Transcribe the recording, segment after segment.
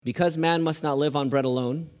Because man must not live on bread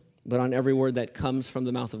alone, but on every word that comes from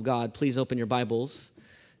the mouth of God, please open your Bibles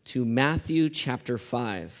to Matthew chapter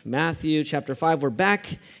 5. Matthew chapter 5, we're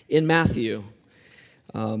back in Matthew.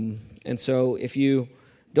 And so if you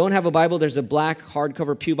don't have a Bible, there's a black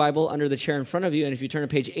hardcover pew Bible under the chair in front of you, and if you turn to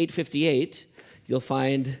page 858, you'll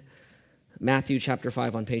find Matthew chapter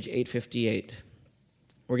 5 on page 858.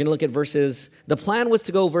 We're going to look at the plan was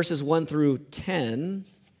to go verses 1 through 10,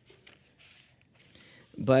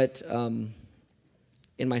 but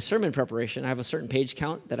in my sermon preparation, I have a certain page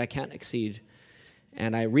count that I can't exceed,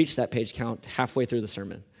 and I reached that page count halfway through the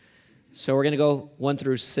sermon. So we're going to go 1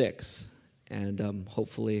 through 6, and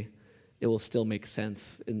hopefully it will still make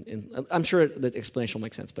sense. I'm sure the explanation will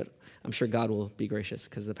make sense, but I'm sure God will be gracious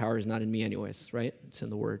because the power is not in me anyways, right? It's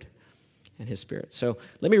in the Word and His Spirit. So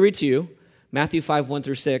let me read to you Matthew 5, 1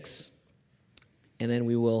 through 6, and then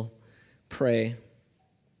we will pray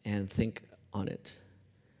and think on it.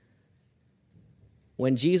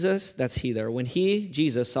 When Jesus, that's he there, when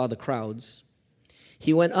Jesus, saw the crowds,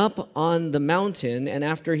 he went up on the mountain, and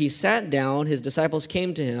after he sat down, his disciples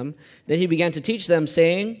came to him. Then he began to teach them,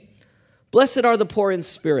 saying, "Blessed are the poor in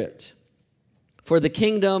spirit, for the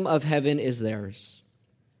kingdom of heaven is theirs.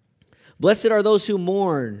 Blessed are those who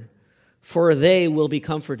mourn, for they will be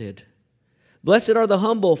comforted. Blessed are the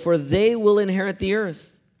humble, for they will inherit the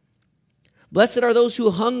earth. Blessed are those who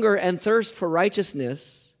hunger and thirst for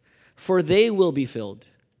righteousness, for they will be filled.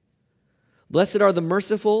 Blessed are the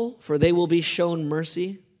merciful, for they will be shown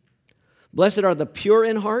mercy. Blessed are the pure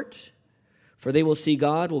in heart, for they will see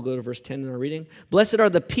God." We'll go to verse 10 in our reading. "Blessed are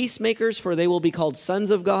the peacemakers, for they will be called sons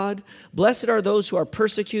of God. Blessed are those who are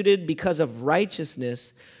persecuted because of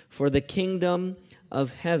righteousness, for the kingdom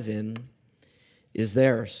of heaven is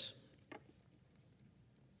theirs."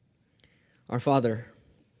 Our Father,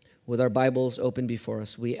 with our Bibles open before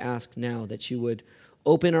us, we ask now that you would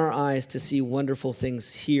open our eyes to see wonderful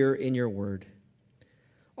things here in your word.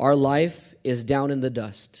 Our life is down in the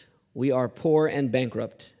dust. We are poor and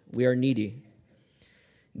bankrupt. We are needy.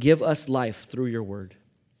 Give us life through your word.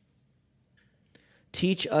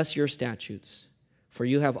 Teach us your statutes, for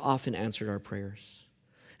you have often answered our prayers.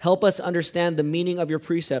 Help us understand the meaning of your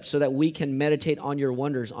precepts so that we can meditate on your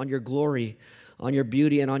wonders, on your glory, on your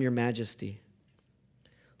beauty, and on your majesty.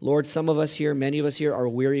 Lord, some of us here, many of us here are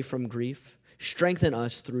weary from grief. Strengthen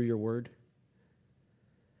us through your word.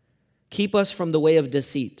 Keep us from the way of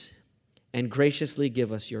deceit and graciously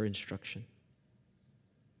give us your instruction.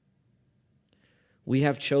 We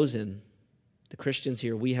have chosen, the Christians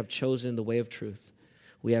here, we have chosen the way of truth.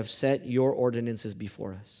 We have set your ordinances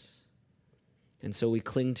before us. And so we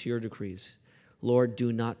cling to your decrees. Lord,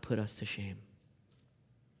 do not put us to shame.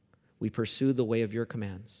 We pursue the way of your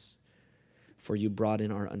commands, for you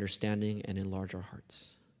broaden our understanding and enlarge our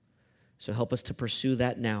hearts. So help us to pursue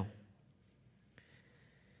that now.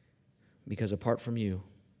 Because apart from you,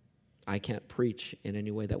 I can't preach in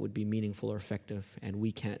any way that would be meaningful or effective, and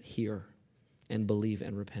we can't hear and believe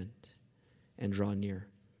and repent and draw near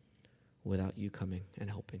without you coming and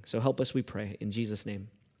helping. So help us, we pray. In Jesus' name,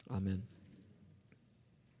 amen.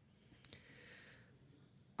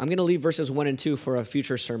 I'm going to leave verses 1 and 2 for a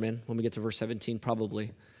future sermon when we get to verse 17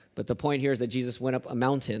 probably. But the point here is that Jesus went up a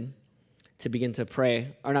mountain to begin to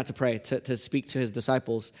pray, or not to pray, to speak to his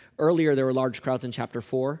disciples. Earlier, there were large crowds in chapter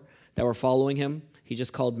 4 that were following him. He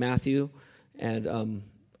just called Matthew,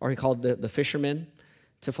 or he called the fishermen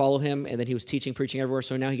to follow him, and then he was teaching, preaching everywhere.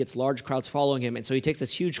 So now he gets large crowds following him, and so he takes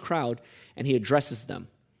this huge crowd, and he addresses them.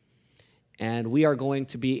 And we are going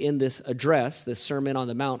to be in this address, this Sermon on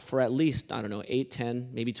the Mount, for at least, 8, 10,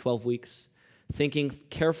 maybe 12 weeks, thinking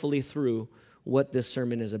carefully through what this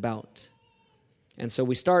sermon is about. And so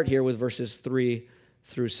we start here with verses 3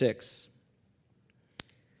 through 6.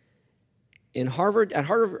 At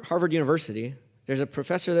Harvard University, there's a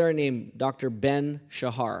professor there named Dr. Ben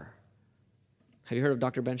Shahar. Have you heard of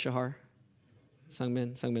Dr. Ben Shahar?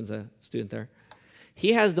 Sungmin's a student there.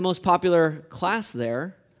 He has the most popular class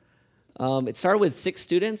there. It started with 6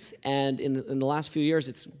 students, and in the last few years,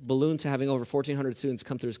 it's ballooned to having over 1,400 students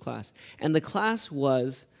come through his class. And the class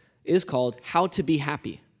is called How to Be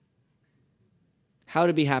Happy. How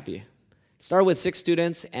to Be Happy. It started with 6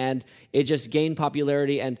 students, and it just gained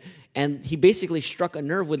popularity, and he basically struck a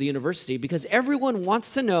nerve with the university because everyone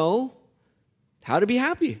wants to know how to be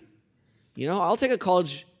happy. I'll take a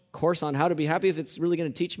college course on how to be happy if it's really going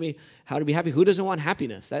to teach me how to be happy. Who doesn't want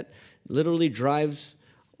happiness? That literally drives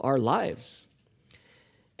our lives.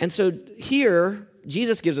 And so here,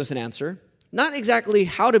 Jesus gives us an answer. Not exactly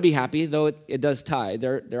how to be happy, though it does tie.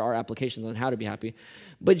 There are applications on how to be happy.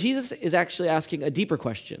 But Jesus is actually asking a deeper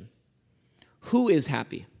question. Who is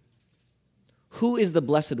happy? who is the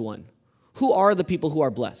blessed one? Who are the people who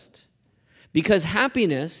are blessed? Because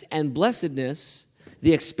happiness and blessedness,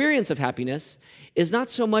 the experience of happiness, is not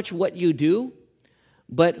so much what you do,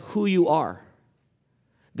 but who you are.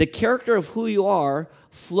 The character of who you are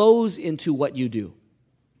flows into what you do.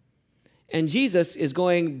 And Jesus is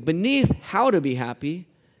going beneath how to be happy,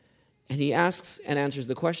 and he asks and answers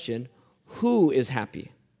the question, who is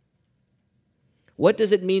happy? What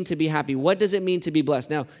does it mean to be happy? What does it mean to be blessed?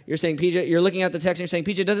 Now, you're saying, PJ, you're looking at the text and you're saying,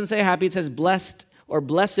 PJ, it doesn't say happy, it says blessed, or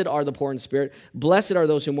blessed are the poor in spirit, blessed are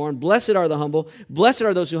those who mourn, blessed are the humble, blessed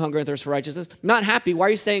are those who hunger and thirst for righteousness. Not happy. Why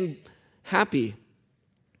are you saying happy?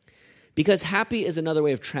 Because happy is another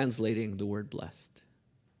way of translating the word blessed.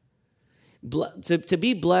 To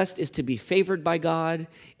be blessed is to be favored by God.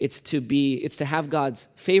 It's to have God's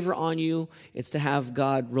favor on you. It's to have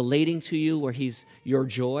God relating to you where he's your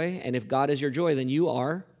joy. And if God is your joy, then you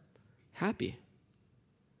are happy.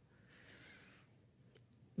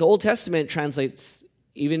 The Old Testament translates,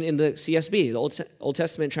 even in the CSB, the Old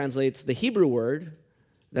Testament translates the Hebrew word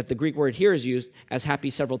that the Greek word here is used as happy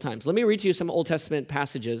several times. Let me read to you some Old Testament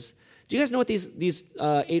passages. Do you guys know what these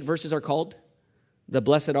 8 verses are called? The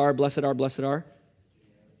blessed are, blessed are, blessed are.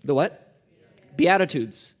 The what?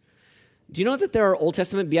 Beatitudes. Do you know that there are Old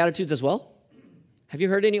Testament Beatitudes as well? Have you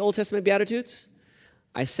heard any Old Testament Beatitudes?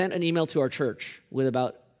 I sent an email to our church with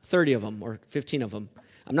about 30 of them or 15 of them.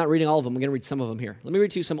 I'm not reading all of them. I'm going to read some of them here. Let me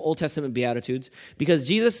read to you some Old Testament Beatitudes because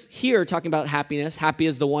Jesus here talking about happiness, happy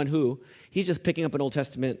is the one who, he's just picking up an Old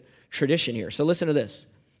Testament tradition here. So listen to this.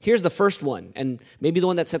 Here's the first one, and maybe the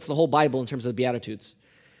one that sets the whole Bible in terms of the Beatitudes.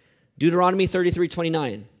 Deuteronomy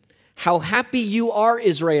 33:29. How happy you are,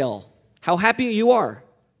 Israel. How happy you are.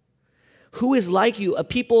 Who is like you, a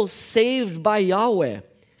people saved by Yahweh.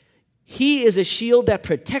 He is a shield that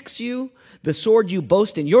protects you, the sword you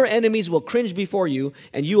boast in. Your enemies will cringe before you,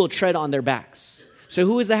 and you will tread on their backs. So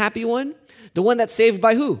who is the happy one? The one that's saved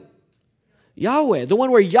by who? Yahweh. The one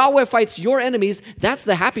where Yahweh fights your enemies, that's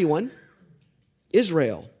the happy one.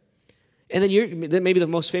 Israel. And then maybe the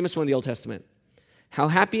most famous one in the Old Testament. How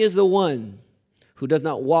happy is the one who does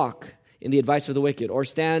not walk in the advice of the wicked, or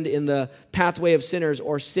stand in the pathway of sinners,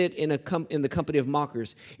 or sit in the company of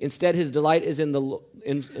mockers. Instead, his delight is in the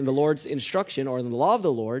Lord's instruction, or in the law of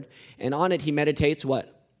the Lord, and on it he meditates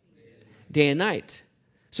what? Day and night.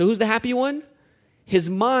 So who's the happy one? His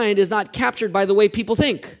mind is not captured by the way people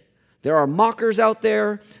think. There are mockers out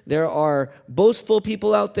there. There are boastful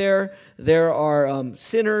people out there. There are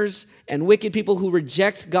sinners and wicked people who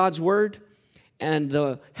reject God's word. And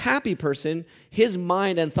the happy person, his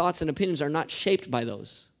mind and thoughts and opinions are not shaped by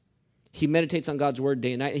those. He meditates on God's word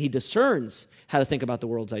day and night, and he discerns how to think about the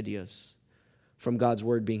world's ideas from God's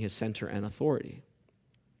word being his center and authority.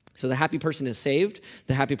 So the happy person is saved.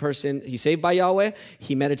 The happy person, he's saved by Yahweh.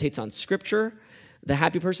 He meditates on Scripture. The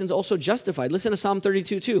happy person is also justified. Listen to Psalm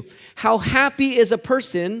 32:2. How happy is a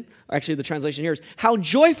person, or actually the translation here is, how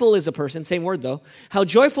joyful is a person, same word though, how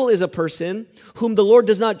joyful is a person whom the Lord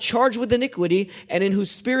does not charge with iniquity and in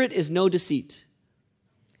whose spirit is no deceit.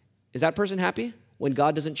 Is that person happy when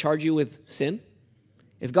God doesn't charge you with sin?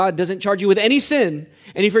 If God doesn't charge you with any sin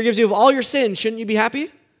and he forgives you of all your sin, shouldn't you be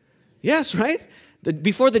happy? Yes, right?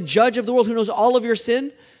 Before the judge of the world who knows all of your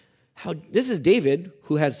sin, this is David,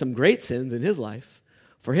 who has some great sins in his life,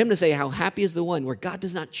 for him to say, how happy is the one where God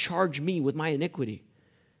does not charge me with my iniquity.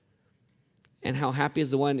 And how happy is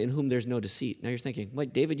the one in whom there's no deceit. Now you're thinking,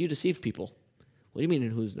 wait, David, you deceive people. What do you mean in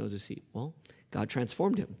whose no deceit? Well, God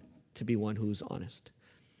transformed him to be one who's honest.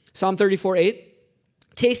 Psalm 34:8,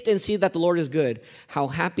 taste and see that the Lord is good. How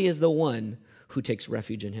happy is the one who takes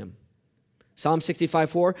refuge in him. Psalm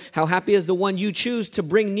 65:4, how happy is the one you choose to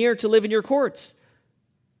bring near to live in your courts.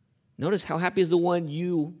 Notice how happy is the one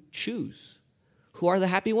you choose. Who are the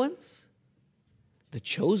happy ones? The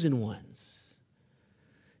chosen ones.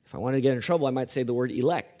 If I wanted to get in trouble, I might say the word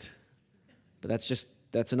elect. But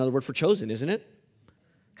that's another word for chosen, isn't it?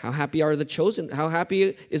 How happy are the chosen? How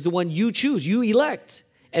happy is the one you choose, you elect,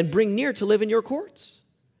 and bring near to live in your courts?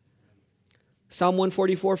 Psalm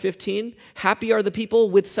 144:15, happy are the people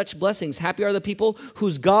with such blessings. Happy are the people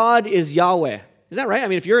whose God is Yahweh. Is that right? I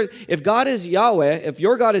mean, if God is Yahweh, if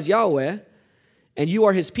your God is Yahweh, and you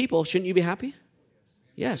are his people, shouldn't you be happy?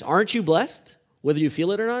 Yes. Aren't you blessed? Whether you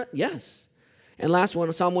feel it or not? Yes. And last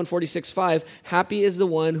one, Psalm 146:5, happy is the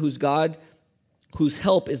one whose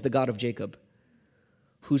help is the God of Jacob,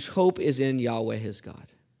 whose hope is in Yahweh his God.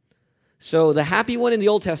 So the happy one in the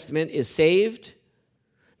Old Testament is saved.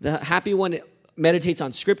 The happy one meditates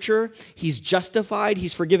on Scripture. He's justified.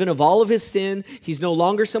 He's forgiven of all of his sin. He's no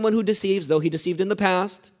longer someone who deceives, though he deceived in the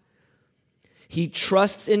past. He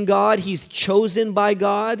trusts in God. He's chosen by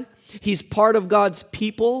God. He's part of God's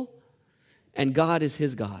people, and God is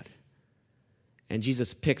his God. And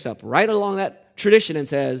Jesus picks up right along that tradition and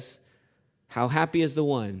says, how happy is the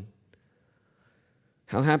one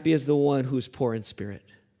who's poor in spirit,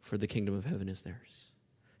 for the kingdom of heaven is theirs.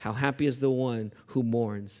 How happy is the one who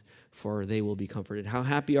mourns, for they will be comforted. How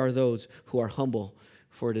happy are those who are humble,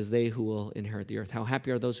 for it is they who will inherit the earth. How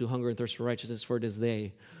happy are those who hunger and thirst for righteousness, for it is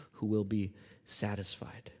they who will be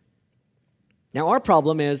satisfied. Now, our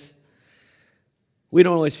problem is we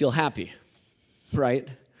don't always feel happy, right?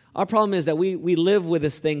 Our problem is that we live with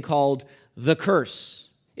this thing called the curse.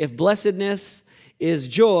 If blessedness is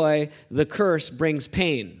joy, the curse brings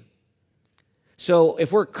pain. So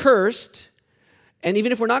if we're cursed, and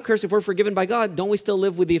even if we're not cursed, if we're forgiven by God, don't we still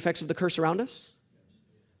live with the effects of the curse around us?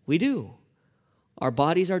 We do. Our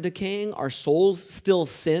bodies are decaying. Our souls still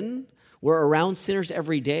sin. We're around sinners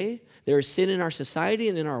every day. There is sin in our society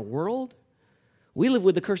and in our world. We live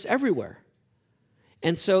with the curse everywhere.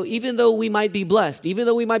 And so even though we might be blessed, even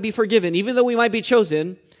though we might be forgiven, even though we might be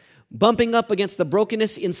chosen, bumping up against the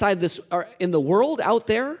brokenness inside this, or in the world out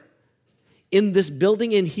there, in this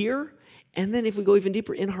building in here, and then if we go even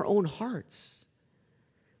deeper, in our own hearts,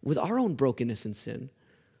 with our own brokenness and sin,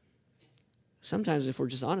 sometimes if we're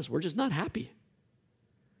just honest, we're just not happy.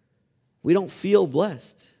 We don't feel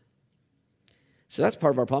blessed. So that's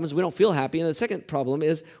part of our problem, is we don't feel happy. And the second problem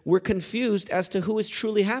is we're confused as to who is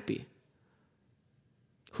truly happy.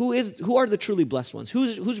 Who are the truly blessed ones?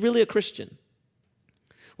 Who's really a Christian?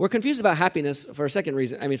 We're confused about happiness for a second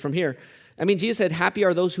reason. From here. Jesus said, happy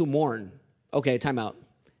are those who mourn. Okay, time out.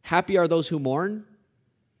 Happy are those who mourn?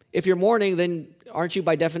 If you're mourning, then aren't you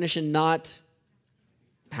by definition not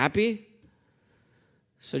happy?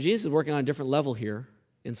 So Jesus is working on a different level here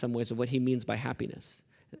in some ways of what he means by happiness.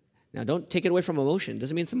 Now, don't take it away from emotion. It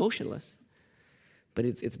doesn't mean it's emotionless, but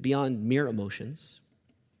it's beyond mere emotions.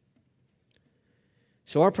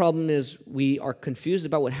 So our problem is we are confused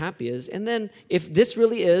about what happy is, and then if this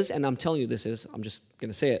really is, and I'm telling you this is, I'm just going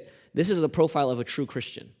to say it, this is the profile of a true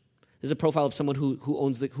Christian. This is a profile of someone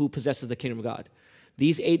who possesses the kingdom of God.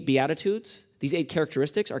 These 8 beatitudes, these 8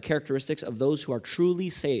 characteristics are characteristics of those who are truly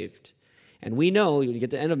saved. And we know, when you get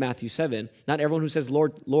to the end of Matthew 7, not everyone who says,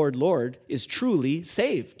 Lord, Lord, Lord, is truly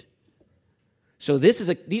saved. So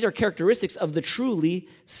these are characteristics of the truly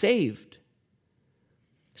saved.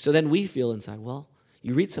 So then we feel inside, well,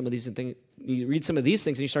 you read some of these things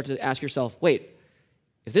and you start to ask yourself, wait,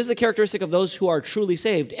 if this is the characteristic of those who are truly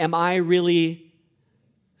saved, am I really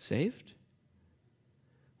saved?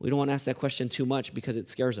 We don't want to ask that question too much because it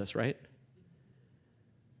scares us, right?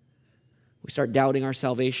 We start doubting our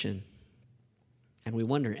salvation and we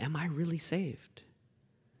wonder, am I really saved?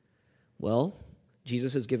 Well,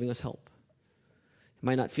 Jesus is giving us help. It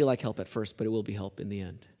might not feel like help at first, but it will be help in the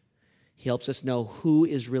end. He helps us know who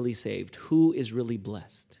is really saved, who is really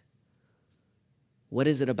blessed. What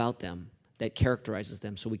is it about them that characterizes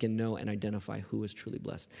them so we can know and identify who is truly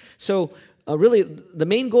blessed? So really, the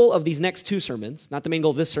main goal of these next 2 sermons, not the main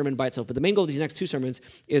goal of this sermon by itself, but the main goal of these next 2 sermons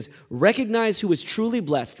is recognize who is truly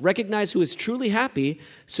blessed, recognize who is truly happy,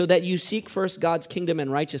 so that you seek first God's kingdom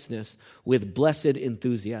and righteousness with blessed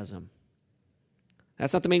enthusiasm.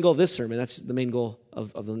 That's not the main goal of this sermon. That's the main goal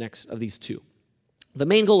of these 2. The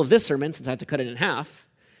main goal of this sermon, since I had to cut it in half,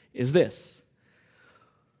 is this.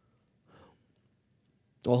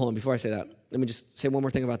 Well, hold on. Before I say that, let me just say one more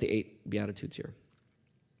thing about the 8 Beatitudes here.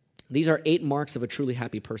 These are 8 marks of a truly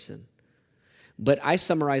happy person, but I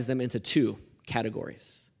summarize them into 2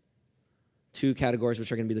 categories. 2 categories,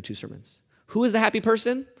 which are going to be the 2 sermons. Who is the happy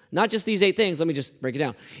person? Not just these 8 things. Let me just break it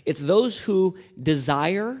down. It's those who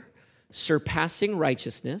desire surpassing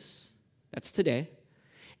righteousness. That's today.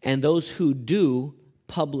 And those who do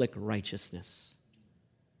public righteousness.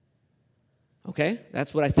 Okay?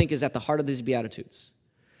 That's what I think is at the heart of these Beatitudes.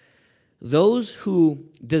 Those who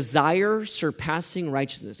desire surpassing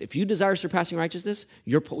righteousness. If you desire surpassing righteousness,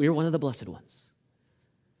 you're one of the blessed ones.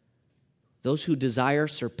 Those who desire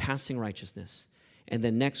surpassing righteousness. And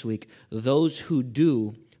then next week, those who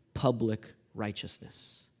do public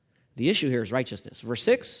righteousness. The issue here is righteousness. Verse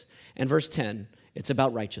 6 and verse 10, it's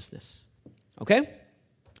about righteousness. Okay?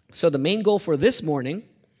 So the main goal for this morning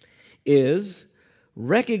is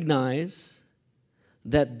recognize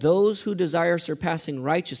that those who desire surpassing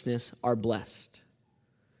righteousness are blessed.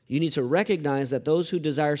 You need to recognize that those who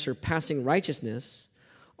desire surpassing righteousness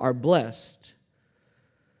are blessed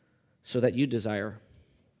so that you desire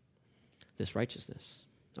this righteousness.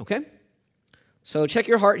 Okay? So check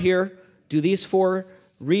your heart here. Do these four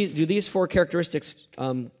characteristics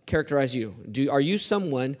characterize you? Are you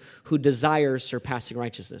someone who desires surpassing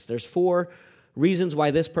righteousness? There's 4 reasons why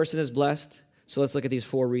this person is blessed. So let's look at these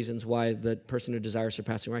 4 reasons why the person who desires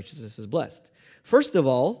surpassing righteousness is blessed. First of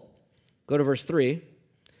all, go to verse 3.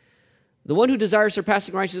 The one who desires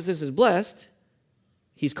surpassing righteousness is blessed.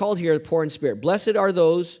 He's called here poor in spirit. Blessed are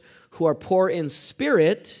those who are poor in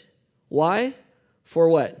spirit. Why? For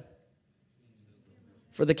what?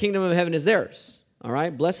 For the kingdom of heaven is theirs. All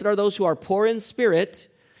right? Blessed are those who are poor in spirit.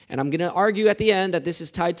 And I'm going to argue at the end that this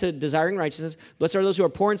is tied to desiring righteousness. Blessed are those who are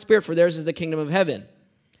poor in spirit, for theirs is the kingdom of heaven.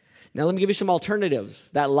 Now let me give you some alternatives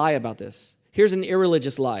that lie about this. Here's an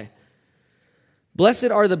irreligious lie.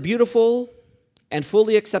 Blessed are the beautiful and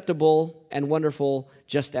fully acceptable and wonderful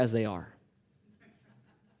just as they are.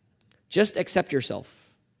 Just accept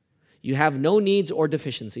yourself. You have no needs or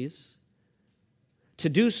deficiencies. To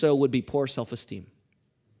do so would be poor self-esteem.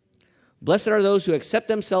 Blessed are those who accept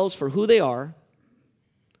themselves for who they are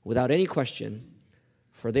without any question,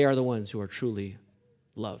 for they are the ones who are truly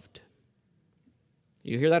loved.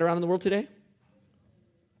 You hear that around in the world today?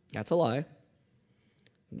 That's a lie.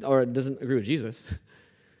 Or it doesn't agree with Jesus.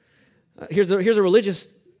 Here's a religious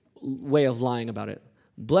way of lying about it.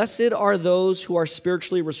 Blessed are those who are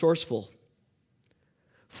spiritually resourceful,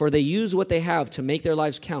 for they use what they have to make their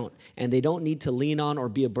lives count, and they don't need to lean on or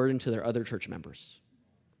be a burden to their other church members.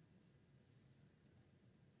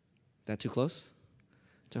 That too close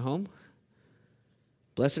to home?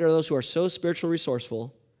 Blessed are those who are so spiritually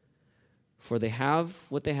resourceful, for they have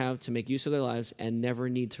what they have to make use of their lives and never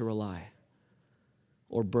need to rely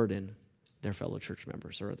or burden their fellow church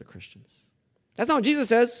members or other Christians. That's not what Jesus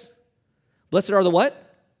says. Blessed are the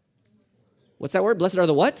what? What's that word? Blessed are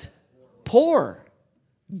the what? Poor,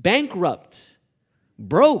 bankrupt,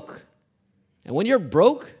 broke. And when you're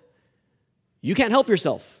broke, you can't help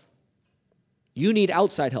yourself. You need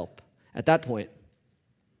outside help at that point.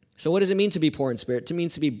 So what does it mean to be poor in spirit? It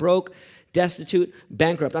means to be broke, destitute,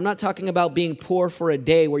 bankrupt. I'm not talking about being poor for a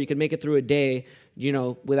day where you can make it through a day,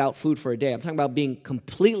 without food for a day. I'm talking about being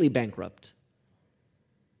completely bankrupt.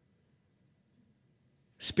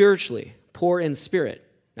 Spiritually, poor in spirit.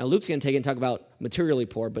 Now, Luke's going to take it and talk about materially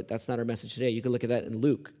poor, but that's not our message today. You can look at that in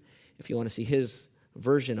Luke if you want to see his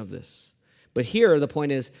version of this. But here, the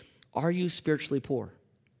point is, are you spiritually poor?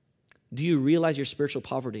 Do you realize your spiritual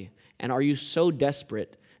poverty? And are you so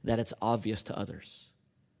desperate that it's obvious to others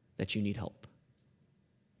that you need help?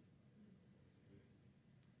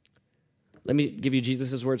 Let me give you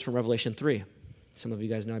Jesus' words from Revelation 3. Some of you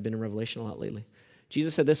guys know I've been in Revelation a lot lately.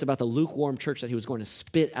 Jesus said this about the lukewarm church that he was going to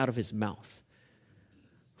spit out of his mouth.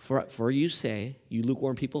 For you say, you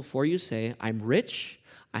lukewarm people, for you say, I'm rich,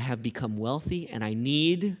 I have become wealthy, and I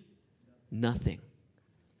need nothing.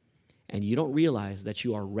 And you don't realize that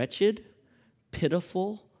you are wretched,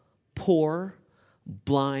 pitiful, poor,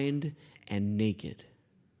 blind, and naked.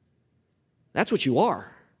 That's what you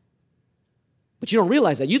are. But you don't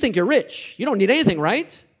realize that. You think you're rich. You don't need anything,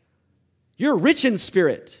 right? You're rich in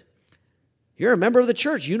spirit. You're a member of the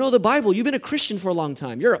church. You know the Bible. You've been a Christian for a long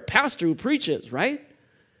time. You're a pastor who preaches, right?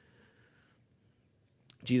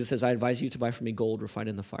 Jesus says, I advise you to buy from me gold refined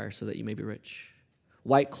in the fire so that you may be rich.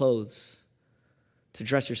 White clothes to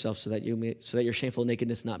dress yourself so that your shameful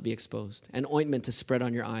nakedness not be exposed. An ointment to spread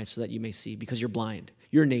on your eyes so that you may see, because you're blind,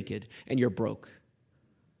 you're naked, and you're broke.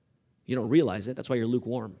 You don't realize it. That's why you're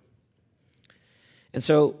lukewarm. And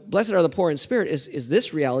so, blessed are the poor in spirit is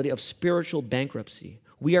this reality of spiritual bankruptcy.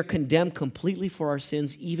 We are condemned completely for our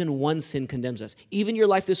sins. Even one sin condemns us. Even your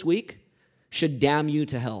life this week should damn you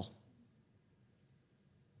to hell.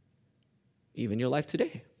 Even your life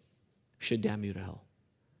today should damn you to hell.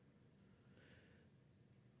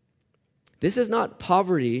 This is not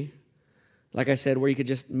poverty, like I said, where you could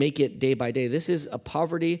just make it day by day. This is a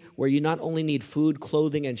poverty where you not only need food,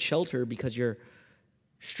 clothing, and shelter because you're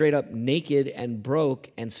straight up naked and broke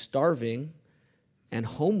and starving and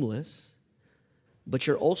homeless, but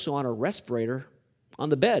you're also on a respirator on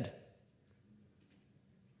the bed.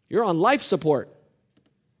 You're on life support.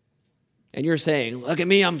 And you're saying, look at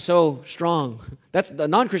me, I'm so strong. That's the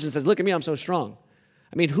non-Christian says, look at me, I'm so strong.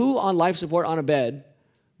 I mean, who on life support on a bed,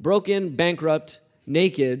 broken, bankrupt,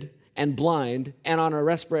 naked, and blind, and on a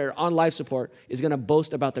respirator, on life support, is going to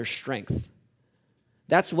boast about their strength?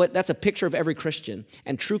 That's a picture of every Christian,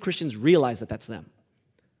 and true Christians realize that that's them.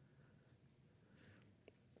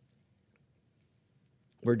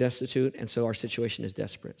 We're destitute, and so our situation is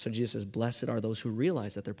desperate. So Jesus says, blessed are those who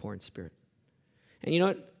realize that they're poor in spirit. And you know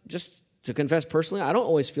what? Just to confess personally, I don't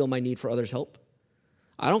always feel my need for others' help.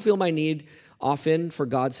 I don't feel my need often for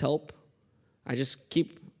God's help. I just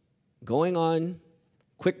keep going on,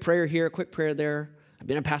 quick prayer here, quick prayer there. I've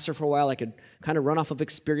been a pastor for a while. I could kind of run off of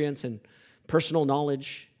experience and personal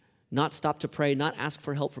knowledge, not stop to pray, not ask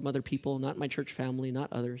for help from other people, not my church family,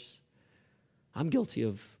 not others. I'm guilty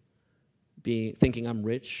of thinking I'm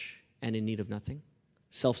rich and in need of nothing,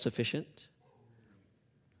 self-sufficient.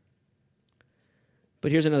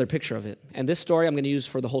 But here's another picture of it. And this story I'm going to use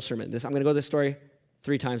for the whole sermon. I'm going to go to this story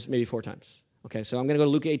 3 times, maybe 4 times. Okay, so I'm going to go to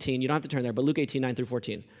Luke 18. You don't have to turn there, but Luke 18, 9 through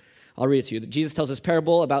 14. I'll read it to you. Jesus tells this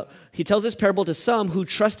parable to some who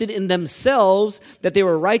trusted in themselves that they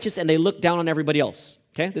were righteous and they looked down on everybody else.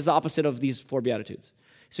 Okay, this is the opposite of these 4 Beatitudes.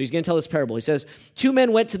 So he's going to tell this parable. He says, 2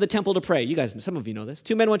 men went to the temple to pray. You guys, some of you know this.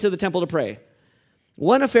 2 men went to the temple to pray.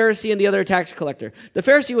 One a Pharisee and the other a tax collector. The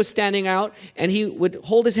Pharisee was standing out and he would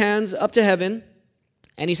hold his hands up to heaven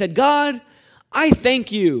and he said, God, I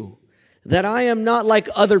thank you that I am not like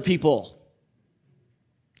other people,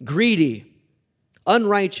 greedy,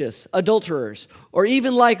 unrighteous, adulterers, or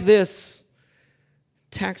even like this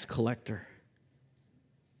tax collector.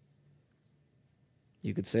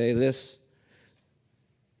 You could say this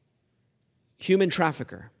human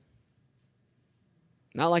trafficker.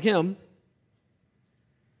 Not like him.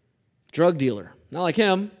 Drug dealer. Not like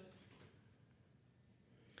him.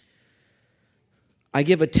 I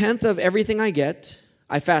give 1/10 of everything I get.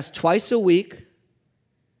 I fast twice a week.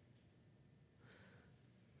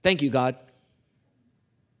 Thank you, God.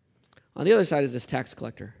 On the other side is this tax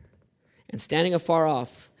collector. And standing afar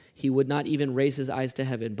off, he would not even raise his eyes to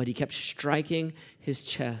heaven, but he kept striking his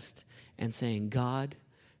chest and saying, God,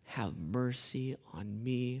 have mercy on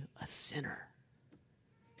me, a sinner.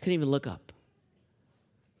 He couldn't even look up.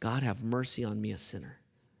 God, have mercy on me, a sinner.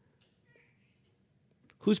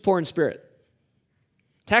 Who's poor in spirit?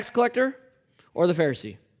 Tax collector or the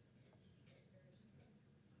Pharisee?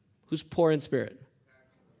 Who's poor in spirit?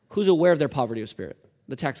 Who's aware of their poverty of spirit?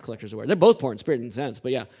 The tax collector's aware. They're both poor in spirit in a sense,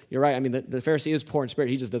 but yeah, you're right. I mean, the Pharisee is poor in spirit.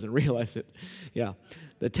 He just doesn't realize it. Yeah.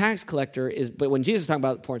 The tax collector is, but when Jesus is talking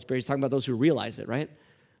about poor in spirit, he's talking about those who realize it, right?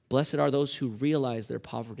 Blessed are those who realize their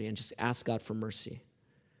poverty and just ask God for mercy.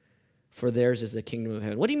 For theirs is the kingdom of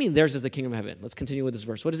heaven. What do you mean theirs is the kingdom of heaven? Let's continue with this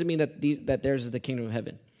verse. What does it mean that theirs is the kingdom of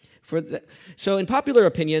heaven? So in popular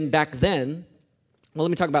opinion back then, well, let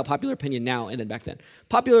me talk about popular opinion now and then back then.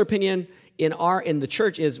 Popular opinion in the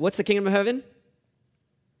church is, what's the kingdom of heaven?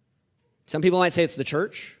 Some people might say it's the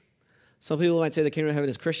church. Some people might say the kingdom of heaven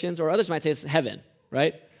is Christians, or others might say it's heaven,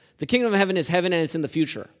 right? The kingdom of heaven is heaven and it's in the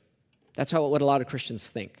future. That's what a lot of Christians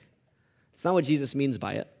think. It's not what Jesus means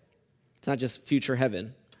by it. It's not just future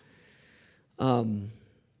heaven.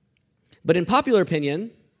 But in popular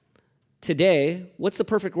opinion, today, what's the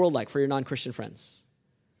perfect world like for your non-Christian friends?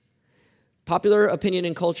 Popular opinion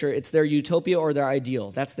in culture, it's their utopia or their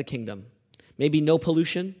ideal. That's the kingdom. Maybe no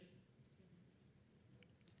pollution.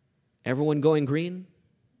 Everyone going green.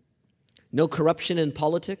 No corruption in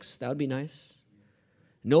politics. That would be nice.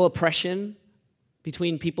 No oppression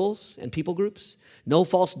between peoples and people groups. No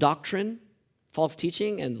false doctrine, false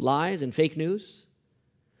teaching and lies and fake news.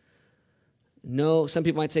 No, some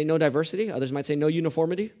people might say no diversity. Others might say no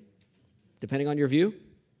uniformity, depending on your view.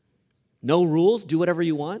 No rules. Do whatever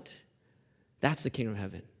you want. That's the kingdom of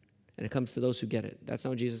heaven. And it comes to those who get it. That's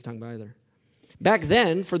not what Jesus is talking about either. Back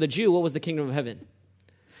then, for the Jew, what was the kingdom of heaven?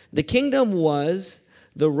 The kingdom was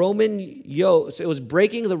the Roman yoke. So it was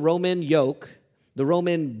breaking the Roman yoke, the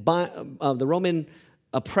Roman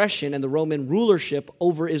oppression and the Roman rulership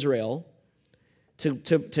over Israel,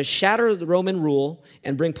 to shatter the Roman rule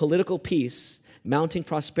and bring political peace, mounting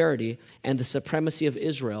prosperity, and the supremacy of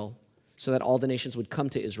Israel so that all the nations would come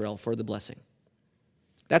to Israel for the blessing.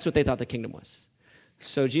 That's what they thought the kingdom was.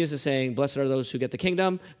 So Jesus is saying, blessed are those who get the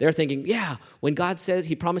kingdom. They're thinking, yeah, when God says,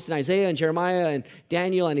 he promised in Isaiah and Jeremiah and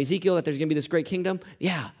Daniel and Ezekiel that there's going to be this great kingdom,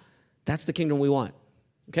 yeah, that's the kingdom we want.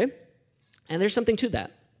 Okay? And there's something to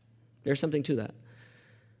that. There's something to that.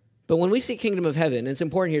 But when we see kingdom of heaven, and it's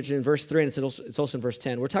important here, it's in verse 3 and it's also in verse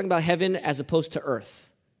 10, we're talking about heaven as opposed to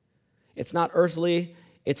earth. It's not earthly,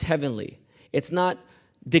 it's heavenly. It's not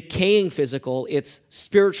decaying physical, it's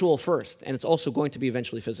spiritual first, and it's also going to be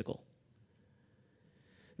eventually physical.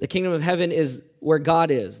 The kingdom of heaven is where God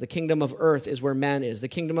is. The kingdom of earth is where man is. The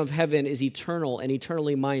kingdom of heaven is eternal and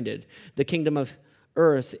eternally minded. The kingdom of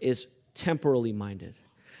earth is temporally minded.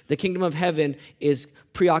 The kingdom of heaven is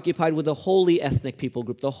preoccupied with the holy ethnic people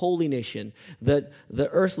group, the holy nation. The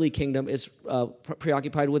earthly kingdom is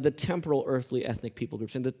preoccupied with the temporal earthly ethnic people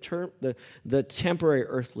groups and the temporary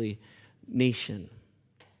earthly nation.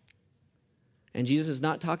 And Jesus is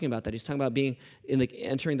not talking about that. He's talking about being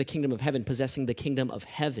entering the kingdom of heaven, possessing the kingdom of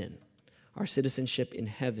heaven, our citizenship in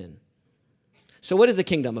heaven. So what is the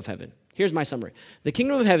kingdom of heaven? Here's my summary. The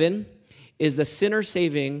kingdom of heaven is the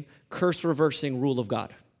sinner-saving, curse-reversing rule of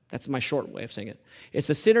God. That's my short way of saying it. It's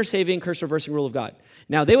the sinner saving, curse reversing rule of God.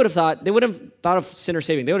 Now, they wouldn't have thought of sinner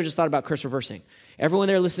saving. They would have just thought about curse reversing. Everyone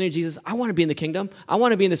there listening to Jesus, I want to be in the kingdom. I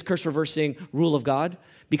want to be in this curse reversing rule of God,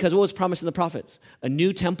 because what was promised in the prophets? A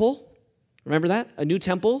new temple. Remember that? A new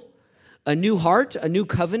temple, a new heart, a new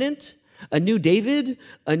covenant, a new David,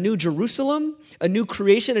 a new Jerusalem, a new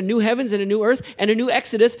creation, a new heavens and a new earth, and a new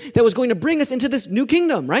Exodus that was going to bring us into this new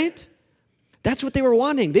kingdom, right? That's what they were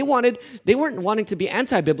wanting. They weren't wanting to be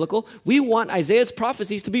anti-biblical. We want Isaiah's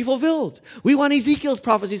prophecies to be fulfilled. We want Ezekiel's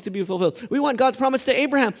prophecies to be fulfilled. We want God's promise to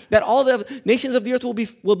Abraham that all the nations of the earth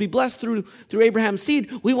will be blessed through Abraham's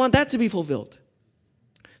seed. We want that to be fulfilled.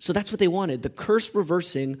 So that's what they wanted, the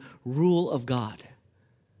curse-reversing rule of God.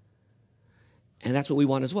 And that's what we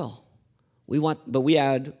want as well. But we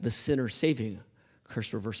add the sinner-saving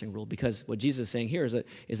curse-reversing rule, because what Jesus is saying here is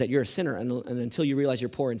that you're a sinner, and until you realize you're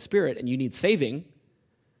poor in spirit and you need saving,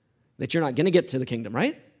 that you're not going to get to the kingdom,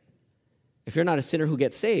 right? If you're not a sinner who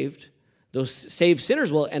gets saved, those saved sinners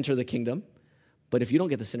will enter the kingdom, but if you don't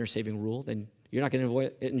get the sinner-saving rule, then you're not going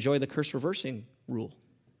to enjoy the curse-reversing rule,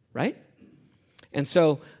 right? And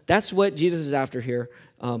so that's what Jesus is after here.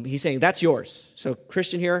 He's saying, that's yours. So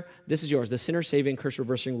Christian here, this is yours, the sinner-saving,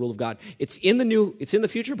 curse-reversing rule of God. It's in the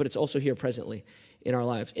future, but it's also here presently in our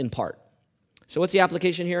lives, in part. So what's the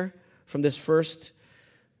application here from this first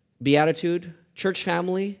beatitude? Church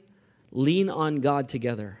family, lean on God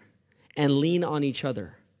together and lean on each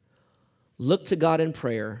other. Look to God in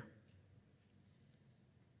prayer.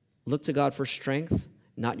 Look to God for strength,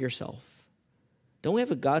 not yourself. Don't we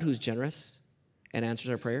have a God who's generous and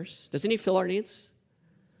answers our prayers? Doesn't he fill our needs?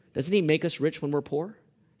 Doesn't he make us rich when we're poor?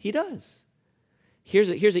 He does. Here's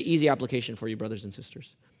an easy application for you, brothers and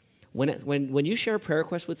sisters. When you share a prayer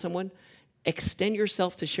request with someone, extend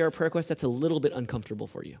yourself to share a prayer request that's a little bit uncomfortable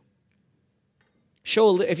for you.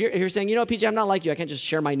 If you're saying, PJ, I'm not like you. I can't just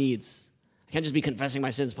share my needs. I can't just be confessing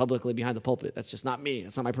my sins publicly behind the pulpit. That's just not me.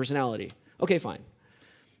 That's not my personality. Okay, fine.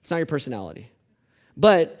 It's not your personality.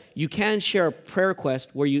 But you can share a prayer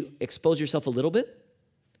request where you expose yourself a little bit,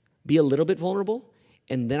 be a little bit vulnerable,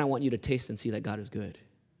 and then I want you to taste and see that God is good.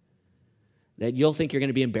 That you'll think you're going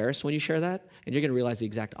to be embarrassed when you share that, and you're going to realize the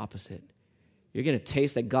exact opposite. You're going to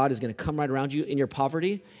taste that God is going to come right around you in your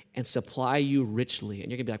poverty and supply you richly.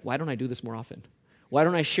 And you're going to be like, why don't I do this more often? Why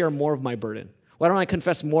don't I share more of my burden? Why don't I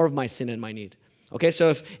confess more of my sin and my need? Okay, so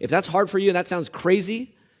if that's hard for you and that sounds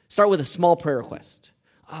crazy, start with a small prayer request.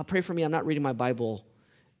 Pray for me, I'm not reading my Bible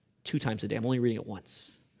 2 times a day. I'm only reading it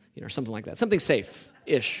once. Or something like that. Something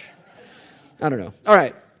safe-ish. I don't know. All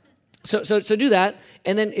right. So do that.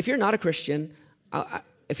 And then if you're not a Christian, or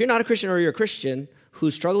you're a Christian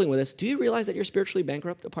who's struggling with this, do you realize that you're spiritually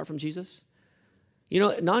bankrupt apart from Jesus?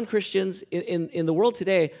 Non-Christians in the world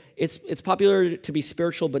today, it's popular to be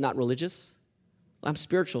spiritual but not religious. I'm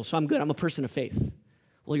spiritual, so I'm good. I'm a person of faith.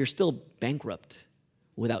 Well, you're still bankrupt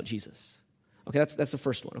without Jesus. Okay, that's the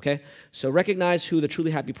first one, okay? So recognize who the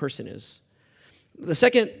truly happy person is. The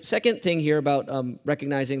second thing here about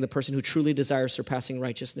recognizing the person who truly desires surpassing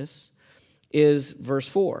righteousness is verse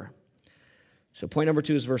 4. So point number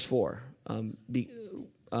 2 is verse 4.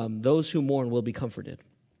 Those who mourn will be comforted.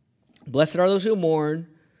 Blessed are those who mourn,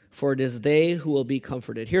 for it is they who will be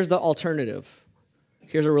comforted. Here's the alternative.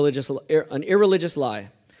 Here's an irreligious lie.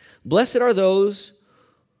 Blessed are those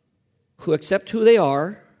who accept who they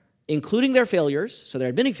are, including their failures, so they're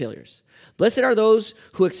admitting failures. Blessed are those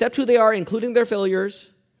who accept who they are, including their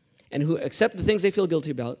failures, and who accept the things they feel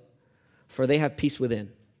guilty about, for they have peace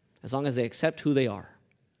within, as long as they accept who they are.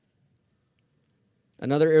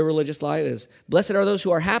 Another irreligious lie is, blessed are those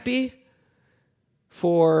who are happy,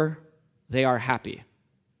 for they are happy.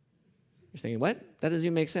 You're thinking, what? That doesn't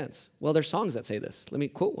even make sense. Well, there's songs that say this. Let me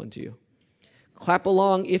quote one to you. Clap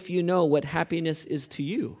along if you know what happiness is to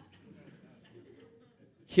you.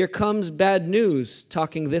 Here comes bad news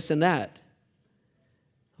talking this and that.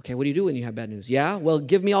 Okay, what do you do when you have bad news? Yeah, well,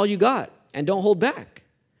 give me all you got and don't hold back.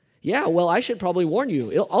 Yeah, well, I should probably warn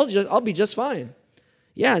you. I'll be just fine.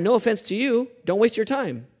 Yeah, no offense to you. Don't waste your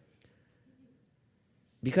time.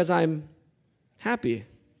 Because I'm happy.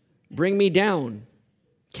 Bring me down.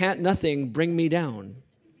 Can't nothing bring me down.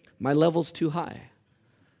 My level's too high.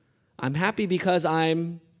 I'm happy because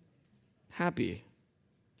I'm happy.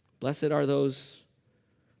 Blessed are those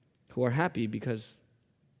who are happy because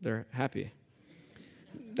they're happy.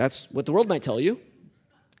 That's what the world might tell you.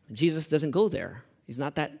 Jesus doesn't go there. It's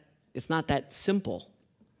not that simple.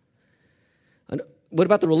 And what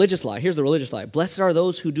about the religious lie? Here's the religious lie. Blessed are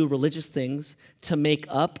those who do religious things to make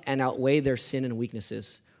up and outweigh their sin and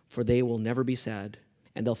weaknesses, for they will never be sad,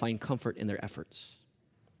 and they'll find comfort in their efforts.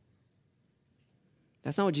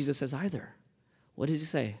 That's not what Jesus says either. What does he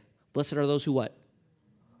say? Blessed are those who what?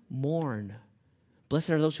 Mourn.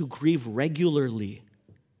 Blessed are those who grieve regularly,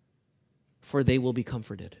 for they will be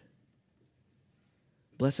comforted.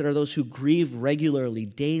 Blessed are those who grieve regularly,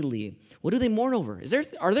 daily. What do they mourn over?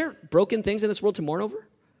 Are there broken things in this world to mourn over?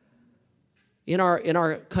 In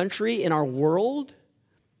our country, in our world,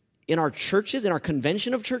 in our churches, in our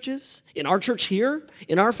convention of churches, in our church here,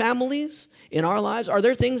 in our families, in our lives, are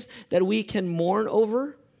there things that we can mourn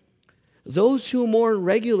over? Those who mourn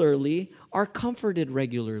regularly are comforted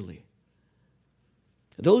regularly.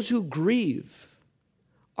 Those who grieve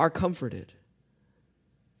are comforted.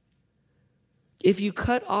 If you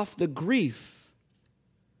cut off the grief,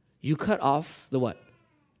 you cut off the what?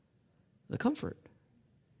 The comfort.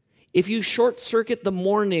 If you short-circuit the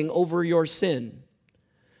mourning over your sin,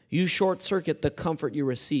 you short-circuit the comfort you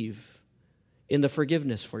receive in the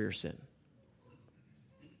forgiveness for your sin.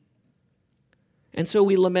 And so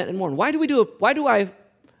we lament and mourn. Why do I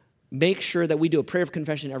make sure that we do a prayer of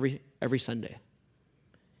confession every Sunday?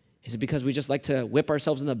 Is it because we just like to whip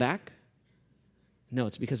ourselves in the back? No,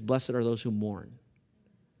 it's because blessed are those who mourn,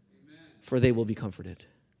 for they will be comforted.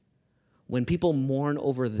 When people mourn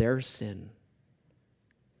over their sin,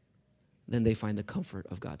 then they find the comfort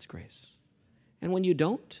of God's grace. And when you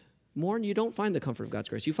don't mourn, you don't find the comfort of God's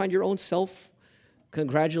grace. You find your own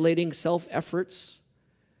self-congratulating, self-efforts,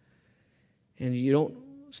 and you don't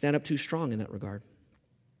stand up too strong in that regard.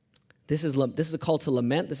 This is a call to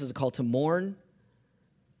lament. This is a call to mourn.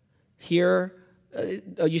 Here,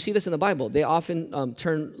 you see this in the Bible. They often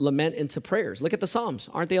turn lament into prayers. Look at the Psalms.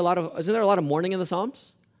 Isn't there a lot of mourning in the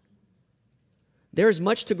Psalms? There's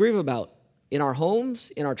much to grieve about in our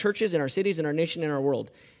homes, in our churches, in our cities, in our nation, in our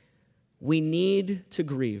world. We need to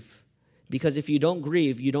grieve, because if you don't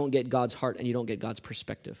grieve, you don't get God's heart and you don't get God's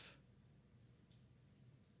perspective.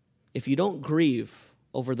 If you don't grieve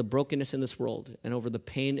over the brokenness in this world and over the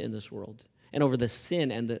pain in this world and over the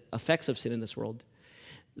sin and the effects of sin in this world,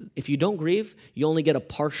 if you don't grieve, you only get a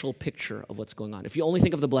partial picture of what's going on. If you only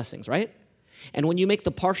think of the blessings, right? And when you make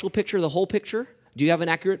the partial picture the whole picture, do you have an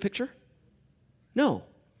accurate picture? No.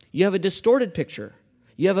 You have a distorted picture.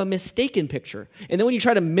 You have a mistaken picture. And then when you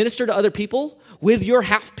try to minister to other people with your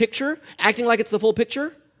half picture, acting like it's the full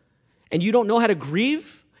picture, and you don't know how to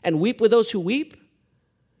grieve and weep with those who weep,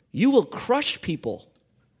 you will crush people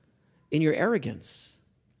in your arrogance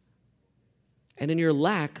and in your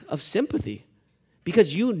lack of sympathy,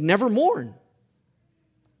 because you never mourn.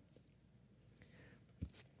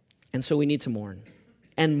 And so we need to mourn.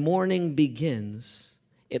 And mourning begins,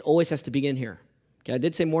 it always has to begin here. Okay, I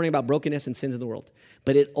did say mourning about brokenness and sins in the world,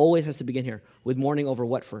 but it always has to begin here with mourning over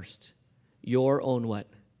what first? Your own what?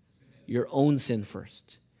 Your own sin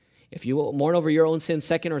first. If you mourn over your own sin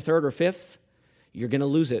second or third or fifth, you're going to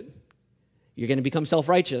lose it. You're going to become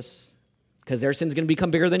self-righteous because their sin's going to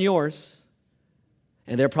become bigger than yours.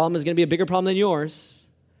 And their problem is going to be a bigger problem than yours,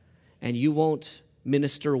 and you won't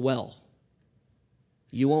minister well.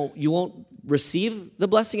 You won't receive the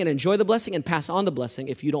blessing and enjoy the blessing and pass on the blessing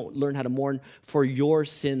if you don't learn how to mourn for your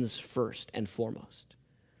sins first and foremost.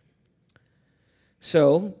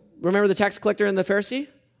 So, remember the tax collector and the Pharisee?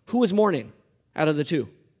 Who was mourning out of the two?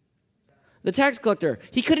 The tax collector.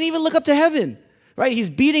 He couldn't even look up to heaven, right? He's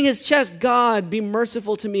beating his chest. God, be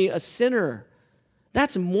merciful to me, a sinner.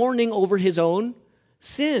 That's mourning over his own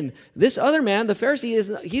sin. This other man, the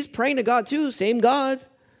Pharisee, he's praying to God too, same God,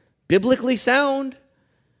 biblically sound,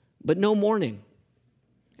 but no mourning,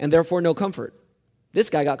 and therefore no comfort. This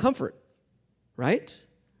guy got comfort, right?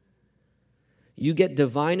 You get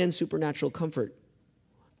divine and supernatural comfort,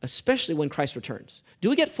 especially when Christ returns. Do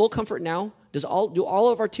we get full comfort now? Do all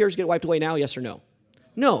of our tears get wiped away now, yes or no?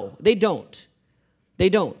 No, they don't. They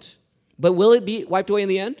don't. But will it be wiped away in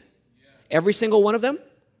the end? Every single one of them?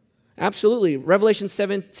 Absolutely. Revelation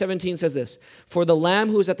 7:17 says this: "For the Lamb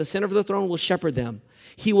who is at the center of the throne will shepherd them.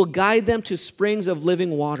 He will guide them to springs of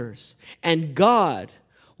living waters, and God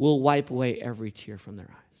will wipe away every tear from their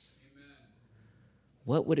eyes." Amen.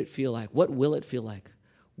 What would it feel like? What will it feel like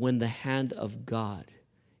when the hand of God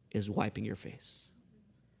is wiping your face?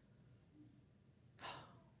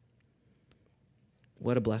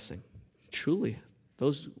 What a blessing. Truly,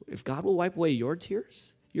 if God will wipe away your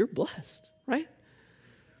tears, you're blessed, right?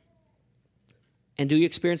 And do you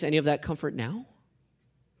experience any of that comfort now?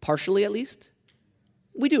 Partially, at least?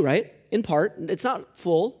 We do, right? In part. It's not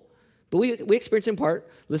full, but we experience in part.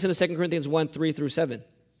 Listen to 2 Corinthians 1:3-7.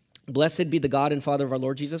 "Blessed be the God and Father of our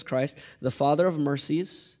Lord Jesus Christ, the Father of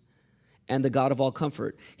mercies and the God of all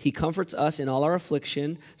comfort. He comforts us in all our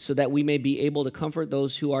affliction so that we may be able to comfort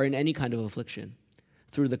those who are in any kind of affliction."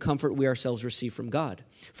 through the comfort we ourselves receive from God.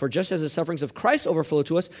 For just as the sufferings of Christ overflow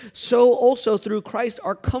to us, so also through Christ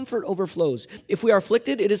our comfort overflows. If we are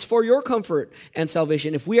afflicted, it is for your comfort and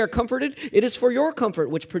salvation. If we are comforted, it is for your comfort,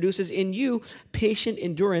 which produces in you patient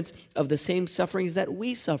endurance of the same sufferings that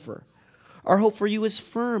we suffer. Our hope for you is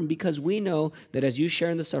firm because we know that as you share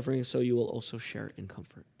in the suffering, so you will also share in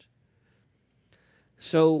comfort.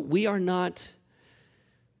 So we are not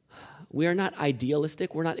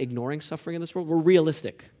idealistic. We're not ignoring suffering in this world. We're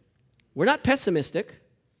realistic. We're not pessimistic,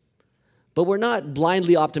 but we're not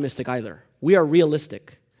blindly optimistic either. We are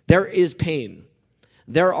realistic. There is pain.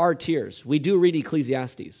 There are tears. We do read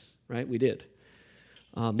Ecclesiastes, right? We did.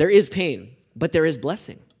 There is pain, but there is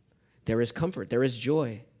blessing. There is comfort. There is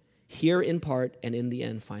joy. Here in part and in the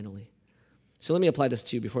end, finally. So let me apply this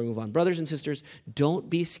to you before we move on. Brothers and sisters, don't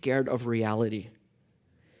be scared of reality.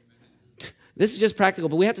 This is just practical,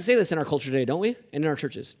 but we have to say this in our culture today, don't we? And in our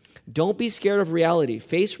churches. Don't be scared of reality.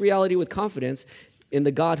 Face reality with confidence in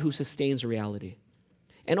the God who sustains reality.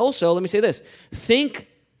 And also, let me say this. Think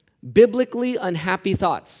biblically unhappy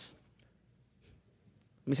thoughts.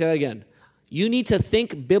 Let me say that again. You need to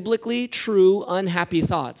think biblically true, unhappy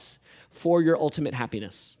thoughts for your ultimate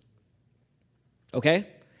happiness. Okay?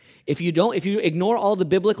 If you ignore all the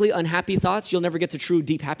biblically unhappy thoughts, you'll never get to true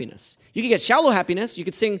deep happiness. You can get shallow happiness. You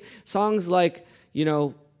could sing songs like,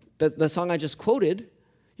 the song I just quoted.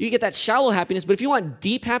 You can get that shallow happiness, but if you want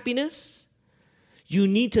deep happiness, you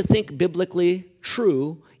need to think biblically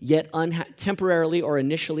true, yet temporarily or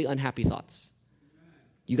initially unhappy thoughts.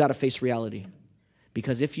 You got to face reality.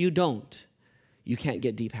 Because if you don't, you can't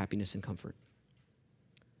get deep happiness and comfort.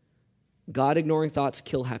 God-ignoring thoughts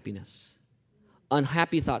kill happiness.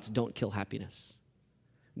 Unhappy thoughts don't kill happiness.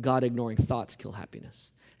 God-ignoring thoughts kill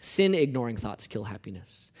happiness. Sin-ignoring thoughts kill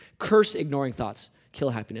happiness. Curse-ignoring thoughts kill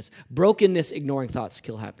happiness. Brokenness-ignoring thoughts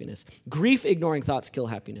kill happiness. Grief-ignoring thoughts kill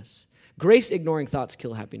happiness. Grace-ignoring thoughts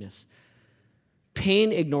kill happiness.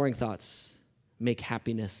 Pain-ignoring thoughts make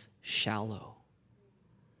happiness shallow.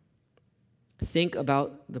 Think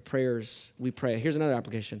about the prayers we pray. Here's another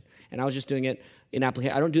application. And I was just doing it in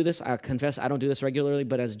application. I don't do this. I confess I don't do this regularly,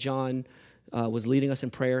 but as John was leading us in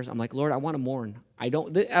prayers, I'm like, Lord, I want to mourn.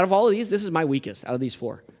 Out of all of these, this is my weakest. Out of these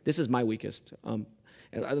four, this is my weakest.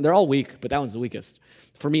 They're all weak, but that one's the weakest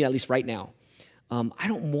for me, at least right now. I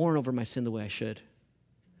don't mourn over my sin the way I should.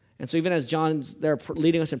 And so even as John's there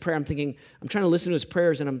leading us in prayer, I'm thinking, I'm trying to listen to his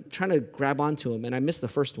prayers, and I'm trying to grab onto him. And I missed the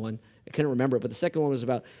first one. I couldn't remember it, but the second one was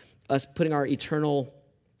about us putting our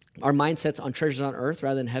mindsets on treasures on earth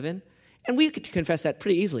rather than heaven. And we could confess that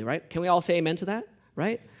pretty easily, right? Can we all say amen to that,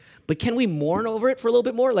 right? But can we mourn over it for a little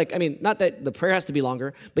bit more? Not that the prayer has to be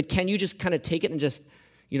longer, but can you just kind of take it and just,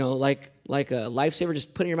 like a lifesaver,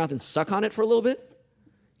 just put it in your mouth and suck on it for a little bit?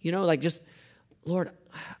 Lord,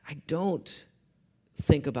 I don't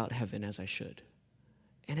think about heaven as I should.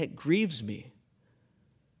 And it grieves me.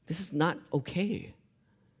 This is not okay.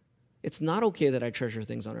 It's not okay that I treasure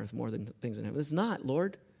things on earth more than things in heaven. It's not,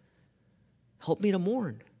 Lord. Help me to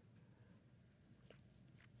mourn.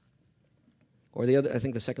 Or I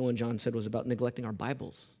think the second one John said was about neglecting our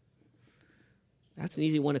Bibles. That's an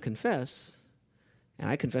easy one to confess, and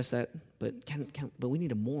I confess that, but we need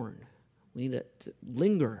to mourn. We need to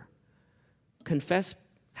linger. Confess,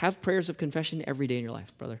 have prayers of confession every day in your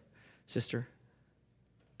life, brother, sister.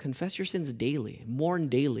 Confess your sins daily. Mourn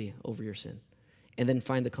daily over your sin, and then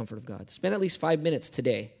find the comfort of God. Spend at least 5 minutes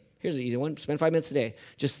today. Here's the easy one. Spend 5 minutes today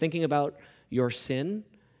just thinking about your sin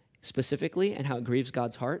specifically and how it grieves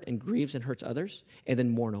God's heart and grieves and hurts others, and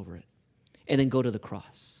then mourn over it. And then go to the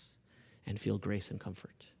cross and feel grace and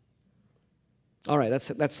comfort. All right,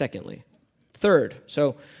 that's secondly. Third,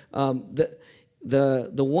 so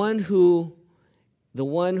the one who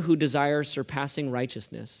desires surpassing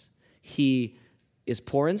righteousness, he is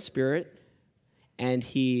poor in spirit and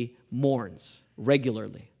he mourns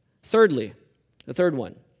regularly. Thirdly, the third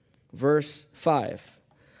one, verse 5.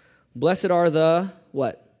 Blessed are the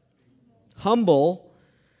what? Humble.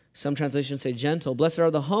 Some translations say gentle. Blessed are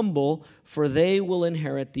the humble, for they will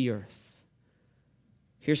inherit the earth.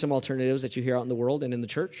 Here's some alternatives that you hear out in the world and in the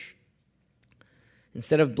church.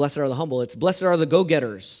 Instead of blessed are the humble, it's blessed are the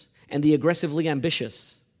go-getters and the aggressively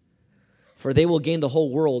ambitious, for they will gain the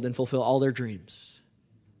whole world and fulfill all their dreams.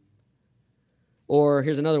 Or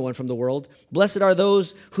here's another one from the world. Blessed are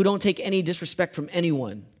those who don't take any disrespect from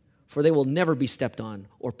anyone, for they will never be stepped on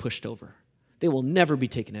or pushed over. They will never be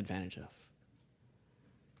taken advantage of.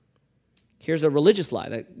 Here's a religious lie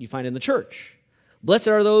that you find in the church. Blessed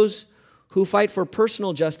are those who fight for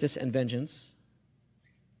personal justice and vengeance,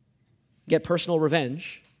 get personal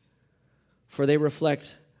revenge, for they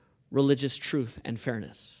reflect religious truth and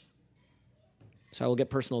fairness. So I will get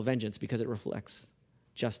personal vengeance because it reflects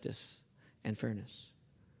justice and fairness.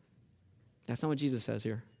 That's not what Jesus says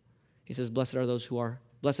here. He says, blessed are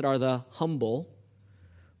the humble,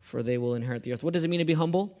 for they will inherit the earth. What does it mean to be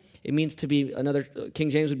humble? It means to be, another King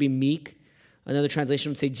James would be meek. Another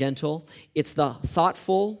translation would say gentle. It's the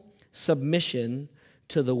thoughtful submission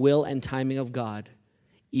to the will and timing of God,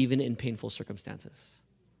 even in painful circumstances.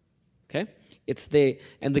 Okay?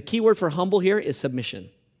 And the key word for humble here is submission.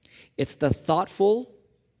 It's the thoughtful,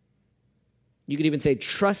 you could even say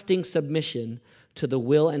trusting submission to the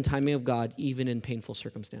will and timing of God, even in painful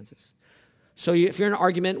circumstances. So if you're in an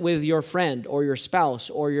argument with your friend or your spouse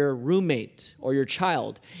or your roommate or your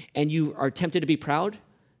child, and you are tempted to be proud,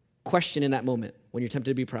 question in that moment when you're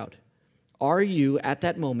tempted to be proud. Are you at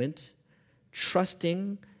that moment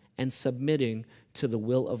trusting and submitting to the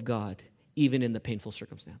will of God, even in the painful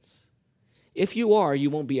circumstance? If you are, you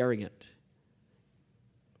won't be arrogant.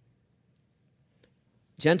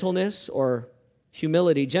 Gentleness or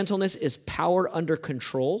humility. Gentleness is power under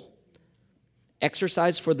control,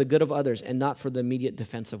 exercised for the good of others and not for the immediate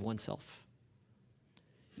defense of oneself.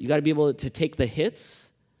 You got to be able to take the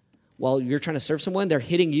hits while you're trying to serve someone. They're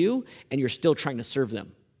hitting you and you're still trying to serve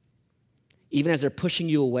them. Even as they're pushing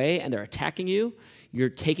you away and they're attacking you, you're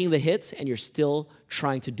taking the hits and you're still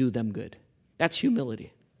trying to do them good. That's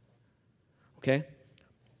humility. Okay?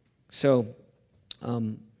 So,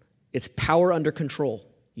 it's power under control.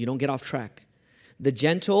 You don't get off track. The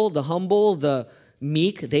gentle, the humble, the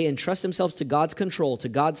meek, they entrust themselves to God's control, to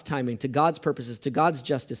God's timing, to God's purposes, to God's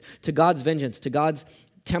justice, to God's vengeance, to God's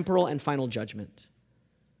temporal and final judgment.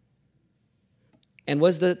 And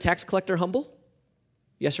was the tax collector humble?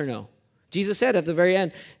 Yes or no? Jesus said at the very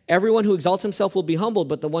end, everyone who exalts himself will be humbled,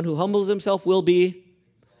 but the one who humbles himself will be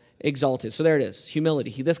exalted. So there it is,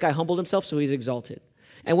 humility. This guy humbled himself, so he's exalted.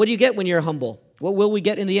 And what do you get when you're humble? What will we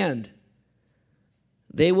get in the end?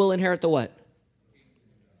 They will inherit the what?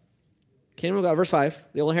 Kingdom of God, verse 5.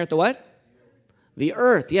 They will inherit the what? The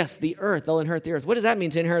earth. Yes, the earth. They'll inherit the earth. What does that mean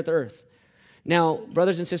to inherit the earth? Now,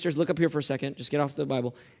 brothers and sisters, look up here for a second. Just get off the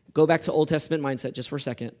Bible. Go back to Old Testament mindset just for a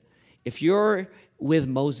second. If you're with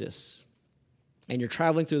Moses and you're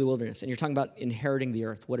traveling through the wilderness and you're talking about inheriting the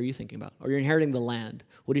earth, what are you thinking about? Or you're inheriting the land.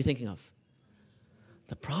 What are you thinking of?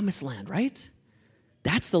 The promised land, right?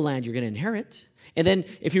 That's the land you're going to inherit. And then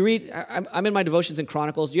if you read, I'm in my devotions in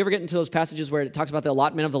Chronicles. Do you ever get into those passages where it talks about the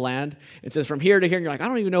allotment of the land? It says from here to here, and you're like, I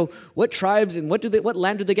don't even know what tribes and what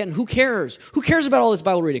land do they get, and who cares? Who cares about all this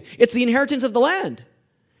Bible reading? It's the inheritance of the land.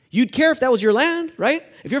 You'd care if that was your land, right?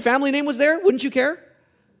 If your family name was there, wouldn't you care?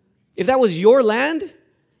 If that was your land,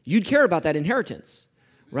 you'd care about that inheritance,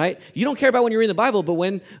 right? You don't care about when you read the Bible, but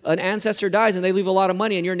when an ancestor dies and they leave a lot of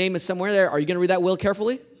money and your name is somewhere there, are you going to read that will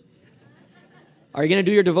carefully? Are you going to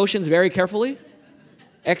do your devotions very carefully?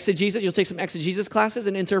 Exegesis, you'll take some exegesis classes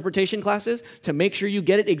and interpretation classes to make sure you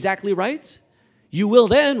get it exactly right. You will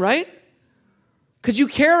then, right? Because you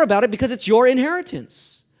care about it because it's your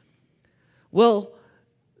inheritance. Well,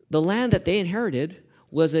 the land that they inherited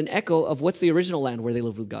was an echo of what's the original land where they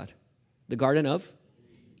lived with God? The Garden of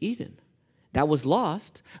Eden. That was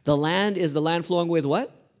lost. The land is the land flowing with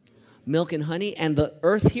what? Milk and honey. And the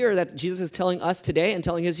earth here that Jesus is telling us today and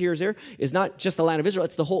telling his hearers here is not just the land of Israel.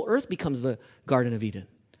 It's the whole earth becomes the Garden of Eden.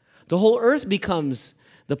 The whole earth becomes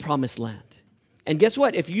the promised land. And guess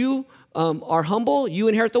what? If you are humble, you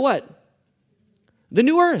inherit the what? The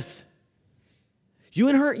new earth. You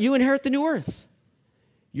inherit the new earth.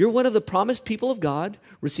 You're one of the promised people of God,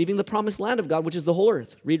 receiving the promised land of God, which is the whole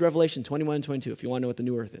earth. Read Revelation 21 and 22 if you want to know what the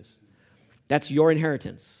new earth is. That's your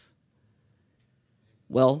inheritance.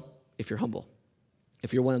 Well, if you're humble,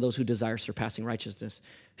 if you're one of those who desire surpassing righteousness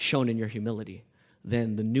shown in your humility,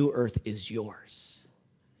 then the new earth is yours.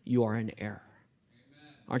 You are an heir.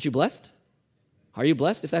 Amen. Aren't you blessed? Are you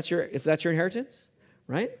blessed if that's your inheritance?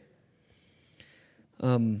 Right?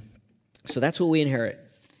 So that's what we inherit.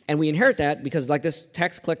 And we inherit that because like this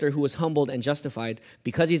tax collector who was humbled and justified,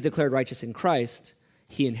 because he's declared righteous in Christ,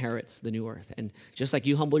 he inherits the new earth. And just like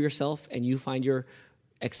you humble yourself and you find your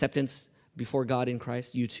acceptance before God in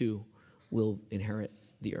Christ, you too will inherit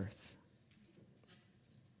the earth.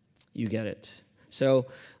 You get it. So,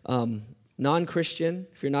 non-Christian,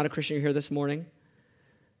 if you're not a Christian, you're here this morning,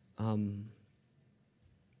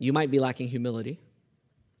 you might be lacking humility.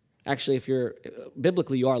 Actually,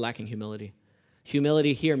 biblically, you are lacking humility.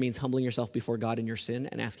 Humility here means humbling yourself before God in your sin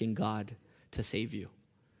and asking God to save you.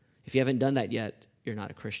 If you haven't done that yet, you're not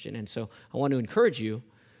a Christian. And so I want to encourage you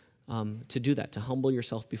to do that, to humble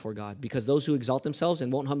yourself before God. Because those who exalt themselves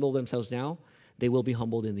and won't humble themselves now, they will be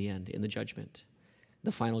humbled in the end, in the judgment,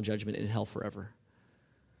 the final judgment in hell forever.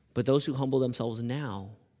 But those who humble themselves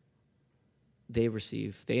now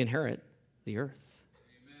they inherit the earth.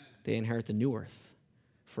 Amen. They inherit the new earth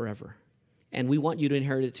forever. And we want you to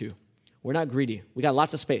inherit it too. We're not greedy. We got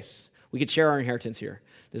lots of space. We could share our inheritance here.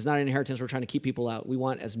 This is not an inheritance we're trying to keep people out. We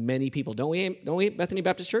want as many people. Don't we, Bethany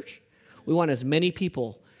Baptist Church? We want as many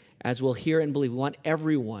people as will hear and believe. We want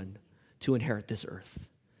everyone to inherit this earth.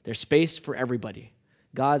 There's space for everybody.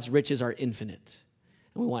 God's riches are infinite.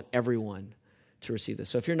 And we want everyone to receive this.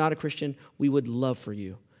 So if you're not a Christian, we would love for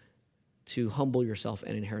you to humble yourself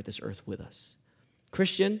and inherit this earth with us.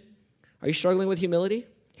 Christian, are you struggling with humility?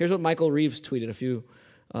 Here's what Michael Reeves tweeted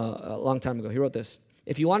a long time ago. He wrote this: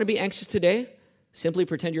 if you want to be anxious today, simply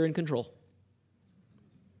pretend you're in control.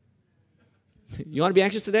 You want to be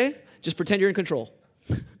anxious today? Just pretend you're in control.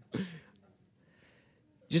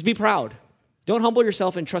 Just be proud. Don't humble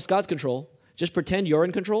yourself and trust God's control. Just pretend you're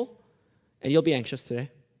in control, and you'll be anxious today.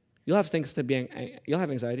 You'll have you'll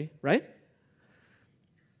have anxiety, right?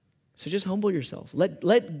 So just humble yourself.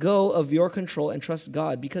 Let go of your control and trust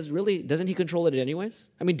God, because really, doesn't he control it anyways?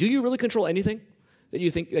 I mean, do you really control anything that you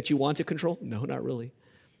think that you want to control? No, not really.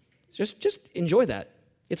 Just enjoy that.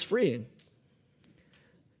 It's freeing.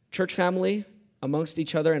 Church family, amongst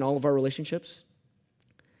each other and all of our relationships,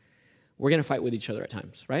 we're going to fight with each other at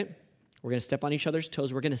times, right? We're going to step on each other's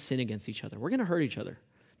toes. We're going to sin against each other. We're going to hurt each other.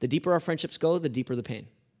 The deeper our friendships go, the deeper the pain.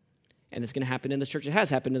 And it's going to happen in the church. It has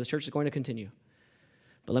happened in the church. It's going to continue.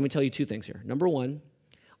 But let me tell you two things here. Number one,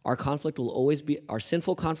 our conflict will always be, our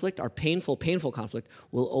sinful conflict, our painful conflict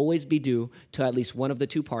will always be due to at least one of the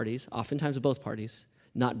two parties, oftentimes both parties,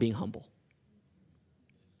 not being humble.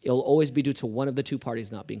 It'll always be due to one of the two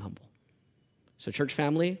parties not being humble. So church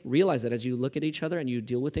family, realize that as you look at each other and you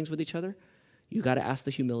deal with things with each other, you got to ask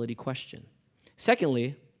the humility question.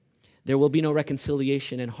 Secondly, there will be no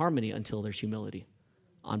reconciliation and harmony until there's humility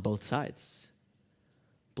on both sides.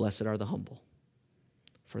 Blessed are the humble,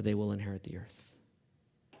 for they will inherit the earth.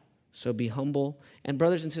 So be humble. And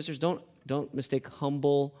brothers and sisters, don't mistake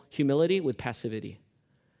humble humility with passivity.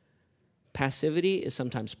 Passivity is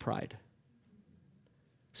sometimes pride.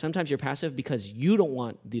 Sometimes you're passive because you don't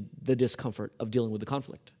want the discomfort of dealing with the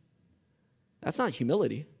conflict. That's not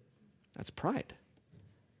humility. That's pride.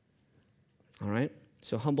 All right?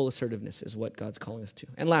 So humble assertiveness is what God's calling us to.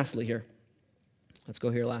 And lastly here, let's go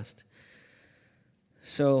here last.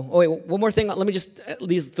 So, one more thing. Let me just,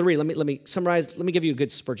 these three, let me summarize. Let me give you a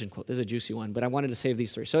good Spurgeon quote. This is a juicy one, but I wanted to save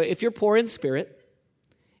these three. So if you're poor in spirit,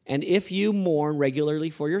 and if you mourn regularly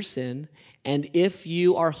for your sin, and if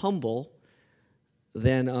you are humble,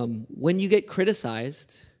 then when you get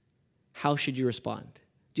criticized, how should you respond?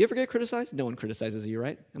 Do you ever get criticized? No one criticizes you,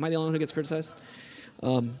 right? Am I the only one who gets criticized?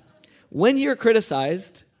 When you're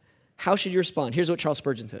criticized, how should you respond? Here's what Charles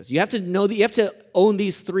Spurgeon says. You have to know that you have to own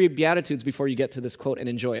these three beatitudes before you get to this quote and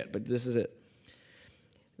enjoy it, but this is it.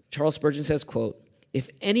 Charles Spurgeon says, quote, "If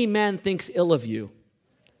any man thinks ill of you,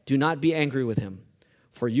 do not be angry with him,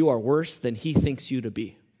 for you are worse than he thinks you to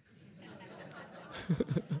be."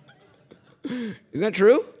 Isn't that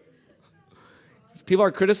true? If people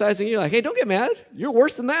are criticizing you, like, hey, don't get mad. You're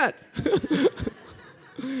worse than that.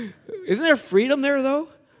 Isn't there freedom there, though?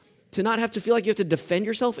 To not have to feel like you have to defend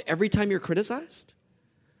yourself every time you're criticized?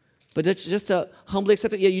 But it's just to humbly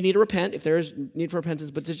accept it. Yeah, you need to repent if there is need for repentance,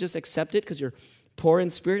 but to just accept it because you're poor in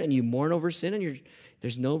spirit and you mourn over sin and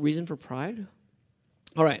there's no reason for pride.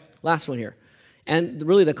 All right, last one here. And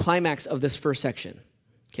really the climax of this first section.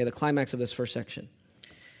 Okay, the climax of this first section.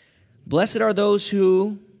 Blessed are those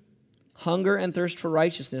who hunger and thirst for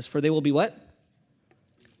righteousness, for they will be what?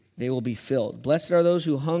 They will be filled. Blessed are those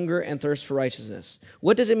who hunger and thirst for righteousness.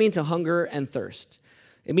 What does it mean to hunger and thirst?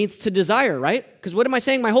 It means to desire, right? Because what am I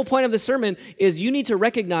saying? My whole point of this sermon is you need to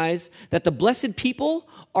recognize that the blessed people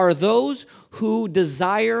are those who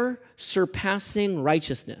desire surpassing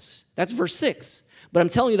righteousness. That's verse 6. But I'm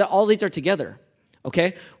telling you that all these are together,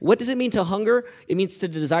 okay? What does it mean to hunger? It means to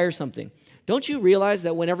desire something. Don't you realize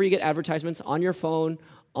that whenever you get advertisements on your phone,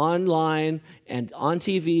 online, and on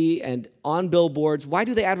TV, and on billboards, why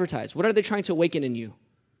do they advertise? What are they trying to awaken in you?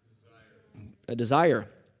 A desire,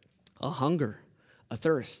 a hunger, a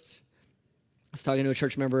thirst. I was talking to a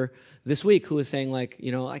church member this week who was saying,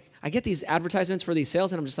 I get these advertisements for these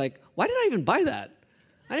sales, and I'm just like, why did I even buy that?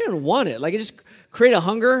 I didn't even want it. It just created a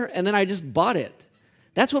hunger, and then I just bought it.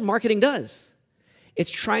 That's what marketing does.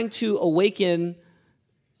 It's trying to awaken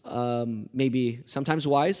maybe sometimes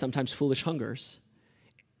wise, sometimes foolish hungers,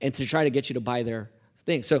 and to try to get you to buy their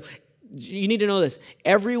thing. So you need to know this.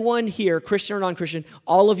 Everyone here, Christian or non-Christian,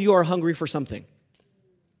 all of you are hungry for something.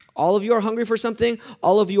 All of you are hungry for something.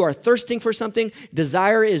 All of you are thirsting for something.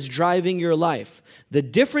 Desire is driving your life. The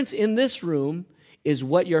difference in this room is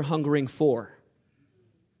what you're hungering for.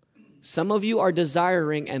 some of you are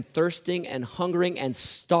desiring and thirsting and hungering and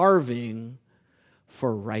starving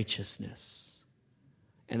for righteousness.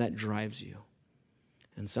 And that drives you.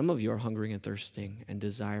 And some of you are hungering and thirsting and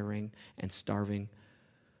desiring and starving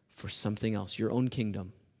for something else, your own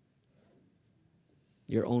kingdom,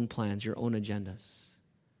 your own plans, your own agendas.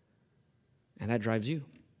 And that drives you.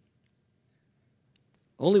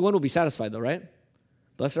 Only one will be satisfied though, right?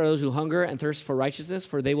 Blessed are those who hunger and thirst for righteousness,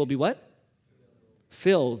 for they will be what?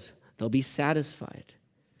 Filled. They'll be satisfied.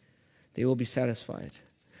 They will be satisfied.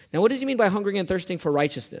 Now, what does he mean by hungering and thirsting for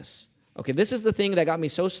righteousness? Okay, this is the thing that got me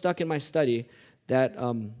so stuck in my study that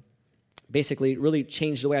basically really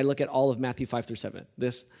changed the way I look at all of Matthew 5 through 7.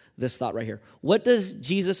 This thought right here. What does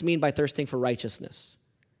Jesus mean by thirsting for righteousness?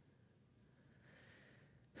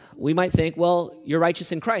 We might think, well, you're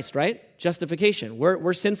righteous in Christ, right? Justification.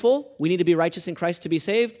 We're sinful. We need to be righteous in Christ to be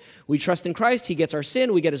saved. We trust in Christ. He gets our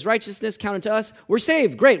sin. We get his righteousness counted to us. We're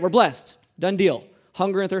saved. Great. We're blessed. Done deal.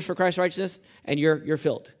 Hunger and thirst for Christ's righteousness, and you're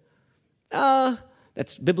filled.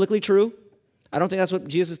 That's biblically true. I don't think that's what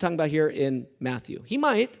Jesus is talking about here in Matthew. He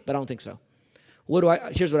might, but I don't think so.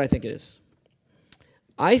 Here's what I think it is.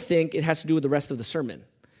 I think it has to do with the rest of the sermon.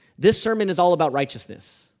 This sermon is all about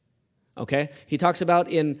righteousness. Okay? He talks about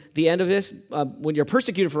in the end of this, when you're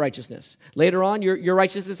persecuted for righteousness. Later on, your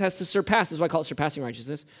righteousness has to surpass. This is why I call it surpassing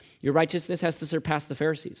righteousness. Your righteousness has to surpass the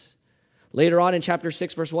Pharisees. Later on in chapter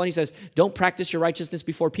 6, verse 1, he says, don't practice your righteousness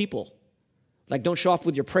before people. Like, don't show off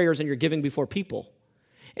with your prayers and your giving before people.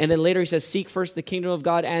 And then later he says, seek first the kingdom of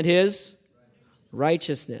God and his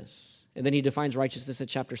righteousness. And then he defines righteousness in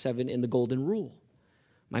chapter 7 in the golden rule.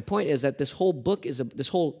 My point is that this whole book this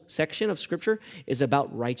whole section of Scripture is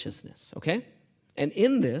about righteousness, okay? And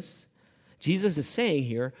in this, Jesus is saying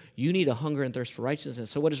here, you need a hunger and thirst for righteousness.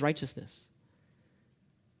 So what is righteousness?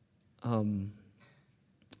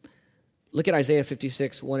 Look at Isaiah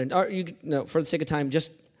 56, 1 and, for the sake of time,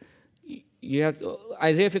 just, you have,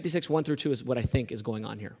 Isaiah 56, 1 through 2 is what I think is going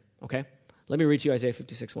on here, okay? Let me read to you Isaiah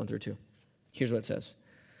 56, 1 through 2. Here's what it says.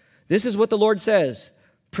 This is what the Lord says,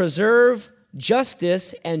 preserve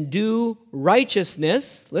justice and do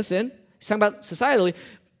righteousness. Listen, he's talking about societally.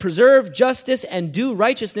 Preserve justice and do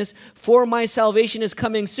righteousness, for my salvation is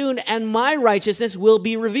coming soon, and my righteousness will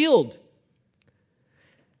be revealed.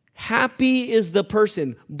 Happy is the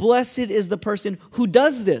person, blessed is the person who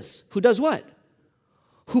does this. Who does what?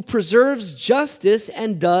 Who preserves justice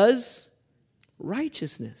and does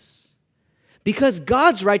righteousness. Because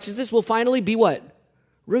God's righteousness will finally be what?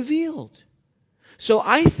 Revealed. So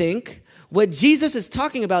I think what Jesus is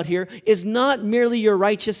talking about here is not merely your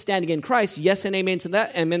righteous standing in Christ. Yes and amen to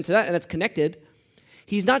that, and that's connected.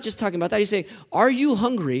 He's not just talking about that. He's saying, are you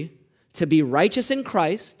hungry to be righteous in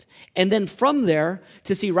Christ, and then from there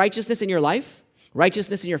to see righteousness in your life,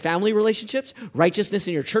 righteousness in your family relationships, righteousness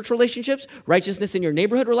in your church relationships, righteousness in your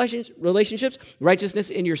neighborhood relationships, righteousness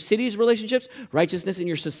in your city's relationships, righteousness in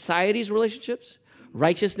your society's relationships,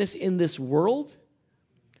 righteousness in this world?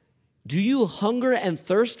 Do you hunger and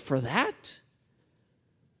thirst for that?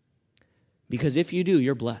 Because if you do,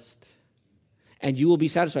 you're blessed. And you will be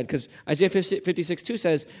satisfied. Because Isaiah 56, 2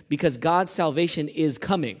 says, because God's salvation is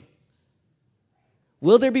coming.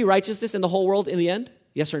 Will there be righteousness in the whole world in the end?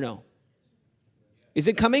 Yes or no? Is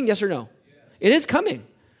it coming? Yes or no? Yes. It is coming.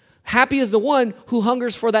 Happy is the one who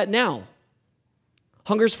hungers for that now.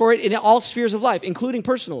 Hungers for it in all spheres of life, including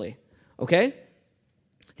personally. Okay?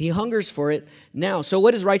 He hungers for it now. So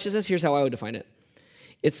what is righteousness? Here's how I would define it.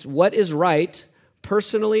 It's what is right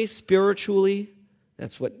personally, spiritually.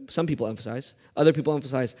 That's what some people emphasize. Other people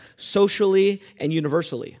emphasize socially and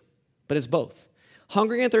universally. But it's both.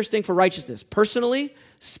 Hungering and thirsting for righteousness personally,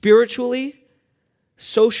 spiritually,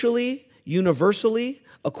 socially, universally,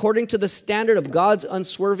 according to the standard of God's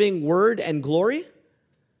unswerving word and glory,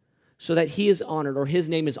 so that he is honored, or his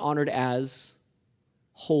name is honored as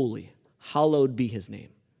holy. Hallowed be his name.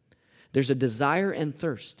 There's a desire and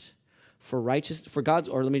thirst for God's,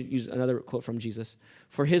 or let me use another quote from Jesus,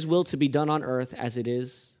 for his will to be done on earth as it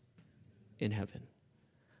is in heaven.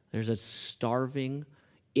 There's a starving,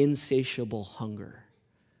 insatiable hunger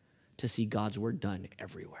to see God's word done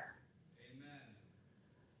everywhere. Amen.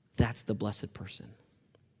 That's the blessed person.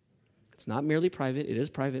 It's not merely private. It is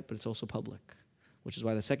private, but it's also public, which is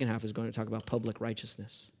why the second half is going to talk about public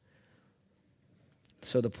righteousness.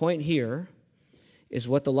 So the point here is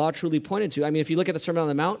what the law truly pointed to. I mean, if you look at the Sermon on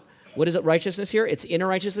the Mount, what is it, righteousness here? It's inner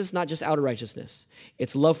righteousness, not just outer righteousness.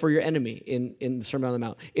 It's love for your enemy in the Sermon on the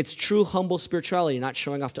Mount. It's true humble spirituality, not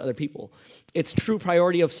showing off to other people. It's true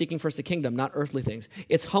priority of seeking first the kingdom, not earthly things.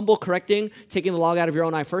 It's humble correcting, taking the log out of your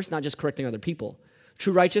own eye first, not just correcting other people.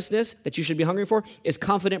 True righteousness that you should be hungry for is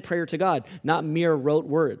confident prayer to God, not mere rote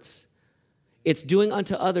words. It's doing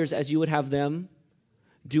unto others as you would have them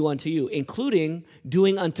do unto you, including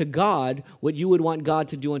doing unto God what you would want God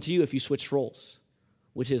to do unto you if you switched roles,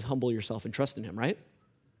 which is humble yourself and trust in him, right?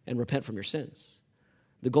 And repent from your sins.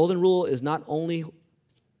 The golden rule is not only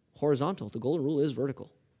horizontal, the golden rule is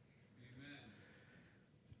vertical. Amen.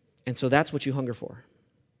 And so that's what you hunger for.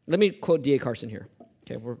 Let me quote D.A. Carson here.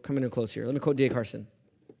 Okay, we're coming to a close here. Let me quote D.A. Carson.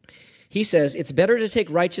 He says, it's better to take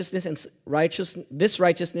righteousness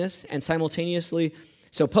and simultaneously,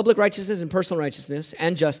 so public righteousness and personal righteousness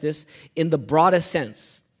and justice in the broadest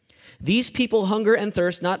sense. These people hunger and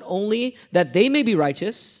thirst not only that they may be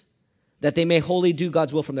righteous, that they may wholly do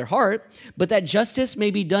God's will from their heart, but that justice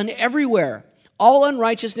may be done everywhere. All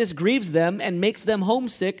unrighteousness grieves them and makes them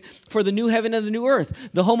homesick for the new heaven and the new earth,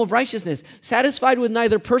 the home of righteousness. Satisfied with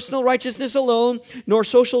neither personal righteousness alone, nor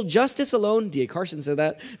social justice alone, D.A. Carson said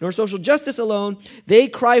that, nor social justice alone, they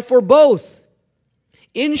cry for both.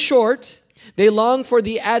 In short, they long for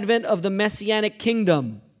the advent of the messianic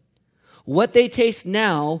kingdom. What they taste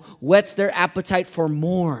now whets their appetite for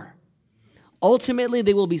more. Ultimately,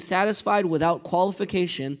 they will be satisfied without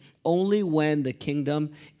qualification only when the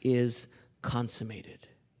kingdom is consummated.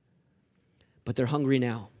 But they're hungry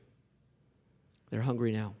now. They're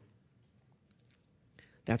hungry now.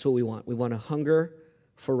 That's what we want. We want to hunger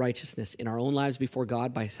for righteousness in our own lives before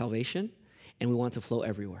God by salvation, and we want to flow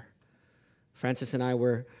everywhere. Francis and I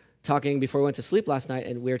were talking before we went to sleep last night,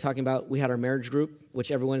 and we were talking about, we had our marriage group, which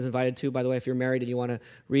everyone is invited to, by the way. If you're married and you want to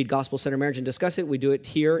read Gospel Center Marriage and discuss it, we do it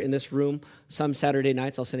here in this room some Saturday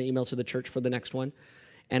nights. I'll send an email to the church for the next one.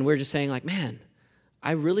 And we're just saying like, man,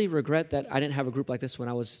 I really regret that I didn't have a group like this when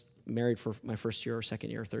I was married for my first year or second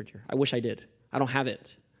year or third year. I wish I did. I don't have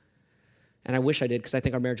it. And I wish I did because I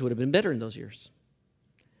think our marriage would have been better in those years.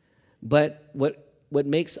 But what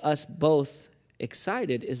makes us both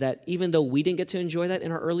excited is that even though we didn't get to enjoy that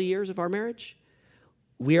in our early years of our marriage,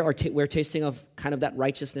 we're tasting of kind of that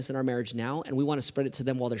righteousness in our marriage now, and we want to spread it to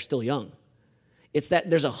them while they're still young. It's that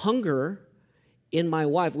there's a hunger in my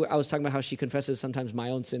wife. I was talking about how she confesses sometimes my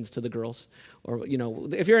own sins to the girls. Or, you know,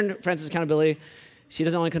 if you're in Francis Accountability, she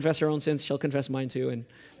doesn't only confess her own sins, she'll confess mine too. And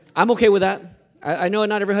I'm okay with that. I know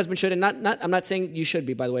not every husband should, and I'm not saying you should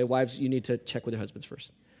be, by the way. Wives, you need to check with your husbands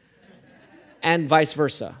first. And vice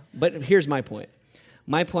versa. But here's my point.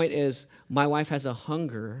 My point is my wife has a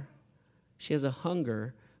hunger. She has a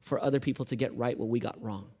hunger for other people to get right what we got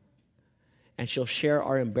wrong. And she'll share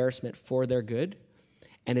our embarrassment for their good.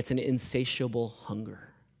 And it's an insatiable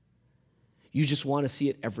hunger. You just want to see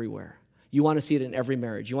it everywhere. You want to see it in every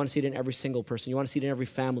marriage. You want to see it in every single person. You want to see it in every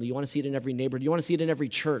family. You want to see it in every neighborhood. You want to see it in every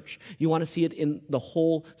church. You want to see it in the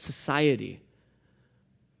whole society.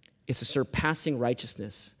 It's a surpassing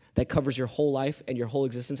righteousness that covers your whole life and your whole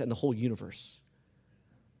existence and the whole universe.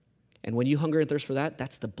 And when you hunger and thirst for that,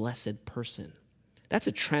 that's the blessed person. That's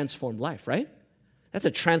a transformed life, right? That's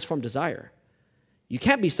a transformed desire. You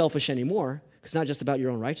can't be selfish anymore. It's not just about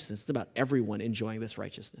your own righteousness. It's about everyone enjoying this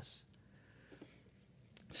righteousness.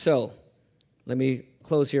 So, let me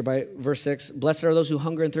close here by verse 6. Blessed are those who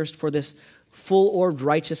hunger and thirst for this full-orbed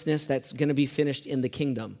righteousness that's going to be finished in the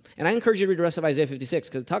kingdom. And I encourage you to read the rest of Isaiah 56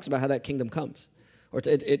 because it talks about how that kingdom comes. Or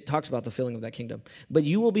it talks about the filling of that kingdom. But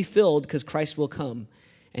you will be filled because Christ will come.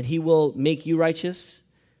 And he will make you righteous.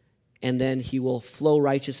 And then he will flow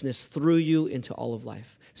righteousness through you into all of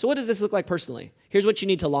life. So what does this look like personally? Here's what you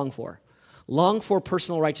need to long for. Long for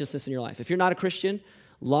personal righteousness in your life. If you're not a Christian,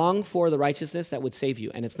 long for the righteousness that would save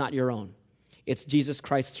you, and it's not your own. It's Jesus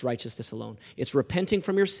Christ's righteousness alone. It's repenting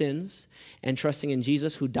from your sins and trusting in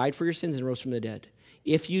Jesus who died for your sins and rose from the dead.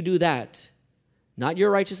 If you do that, not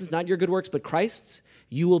your righteousness, not your good works, but Christ's,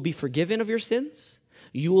 you will be forgiven of your sins,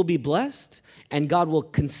 you will be blessed, and God will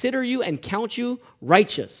consider you and count you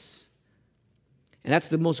righteous. And that's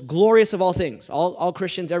the most glorious of all things. All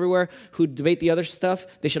Christians everywhere who debate the other stuff,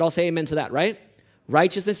 they should all say amen to that, right?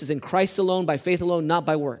 Righteousness is in Christ alone, by faith alone, not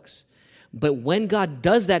by works. But when God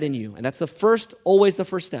does that in you, and that's always the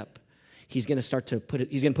first step, he's going to put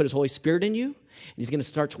his Holy Spirit in you, and he's going to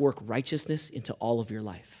start to work righteousness into all of your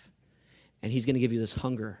life. And he's going to give you this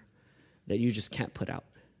hunger that you just can't put out.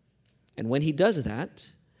 And when he does that,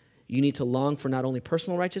 you need to long for not only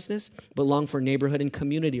personal righteousness, but long for neighborhood and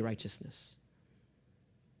community righteousness.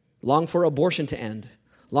 Long for abortion to end.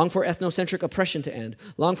 Long for ethnocentric oppression to end.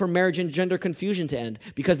 Long for marriage and gender confusion to end.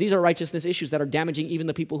 Because these are righteousness issues that are damaging even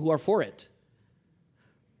the people who are for it.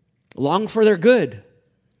 Long for their good.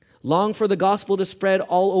 Long for the gospel to spread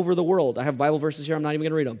all over the world. I have Bible verses here. I'm not even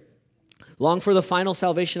going to read them. Long for the final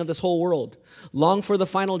salvation of this whole world. Long for the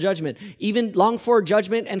final judgment. Even long for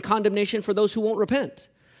judgment and condemnation for those who won't repent.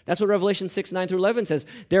 That's what Revelation 6, 9 through 11 says.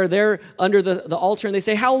 They're there under the altar and they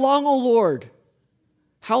say, how long, O Lord?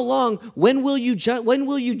 How long? When will you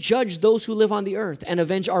judge those who live on the earth and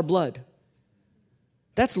avenge our blood?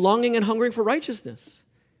 That's longing and hungering for righteousness.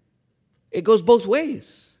 It goes both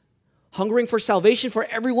ways. Hungering for salvation for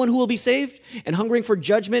everyone who will be saved, and hungering for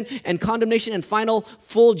judgment and condemnation and final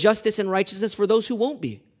full justice and righteousness for those who won't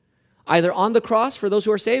be. Either on the cross for those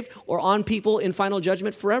who are saved or on people in final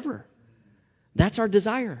judgment forever. That's our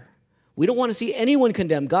desire. We don't want to see anyone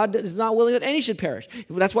condemned. God is not willing that any should perish.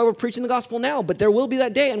 That's why we're preaching the gospel now, but there will be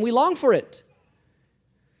that day and we long for it.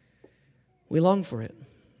 We long for it.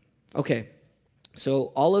 Okay,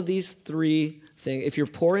 so all of these three things, if you're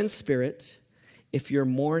poor in spirit, if you're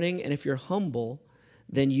mourning, and if you're humble,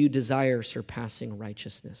 then you desire surpassing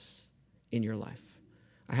righteousness in your life.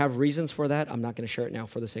 I have reasons for that. I'm not going to share it now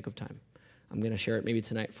for the sake of time. I'm going to share it maybe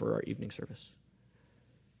tonight for our evening service.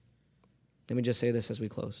 Let me just say this as we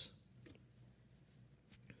close.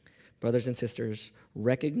 Brothers and sisters,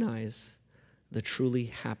 recognize the truly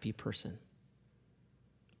happy person.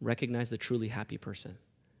 Recognize the truly happy person,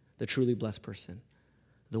 the truly blessed person,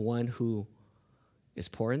 the one who is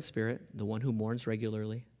poor in spirit, the one who mourns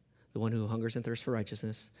regularly, the one who hungers and thirsts for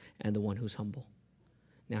righteousness, and the one who's humble.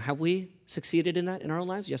 Now, have we succeeded in that in our own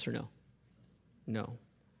lives? Yes or no? No.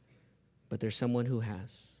 But there's someone who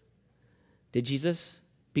has. Did Jesus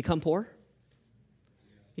become poor?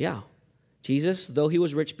 Yeah. Jesus, though he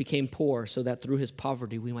was rich, became poor so that through his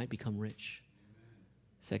poverty we might become rich.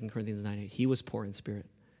 2 Corinthians 9:8. He was poor in spirit.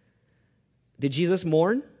 Did Jesus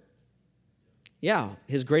mourn? Yeah,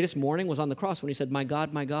 his greatest mourning was on the cross when he said, my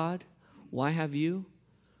God, why have you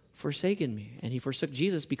forsaken me? And he forsook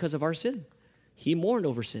Jesus because of our sin. He mourned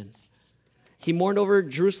over sin. He mourned over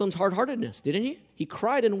Jerusalem's hard-heartedness, didn't he? He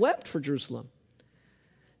cried and wept for Jerusalem.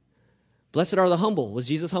 Blessed are the humble. Was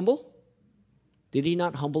Jesus humble? Did he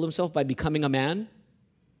not humble himself by becoming a man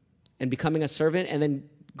and becoming a servant and then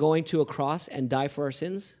going to a cross and die for our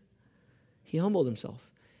sins? He humbled himself.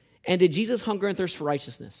 And did Jesus hunger and thirst for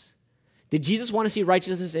righteousness? Did Jesus want to see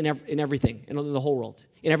righteousness in everything, in the whole world,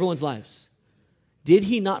 in everyone's lives? Did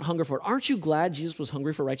he not hunger for it? Aren't you glad Jesus was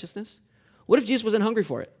hungry for righteousness? What if Jesus wasn't hungry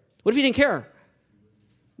for it? What if he didn't care?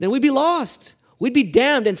 Then we'd be lost. We'd be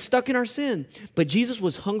damned and stuck in our sin. But Jesus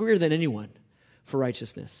was hungrier than anyone for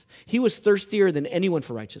righteousness. He was thirstier than anyone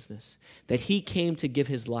for righteousness, that he came to give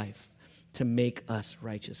his life to make us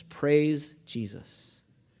righteous. Praise Jesus.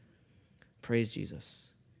 Praise Jesus.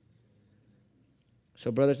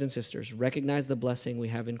 So, brothers and sisters, recognize the blessing we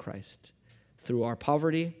have in Christ through our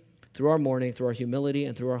poverty, through our mourning, through our humility,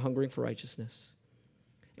 and through our hungering for righteousness.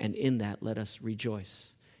 And in that, let us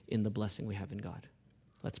rejoice in the blessing we have in God.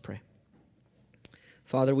 Let's pray.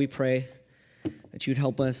 Father, we pray that you'd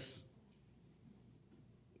help us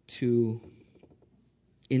to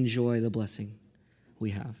enjoy the blessing we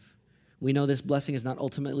have. We know this blessing is not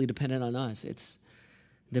ultimately dependent on us. It's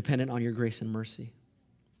dependent on your grace and mercy.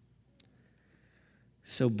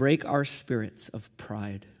 So break our spirits of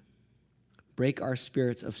pride. Break our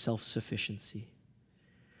spirits of self-sufficiency.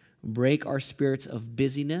 Break our spirits of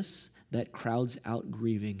busyness that crowds out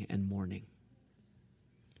grieving and mourning.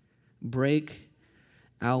 Break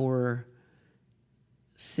our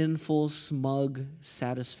sinful, smug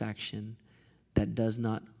satisfaction that does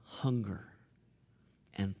not hunger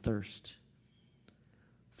and thirst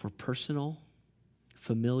for personal,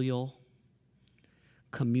 familial,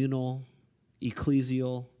 communal,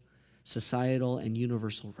 ecclesial, societal, and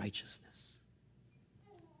universal righteousness.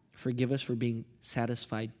 Forgive us for being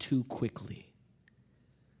satisfied too quickly.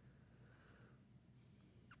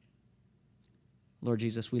 Lord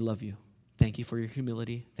Jesus, we love you. Thank you for your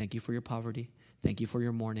humility. Thank you for your poverty. Thank you for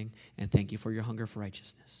your mourning. And thank you for your hunger for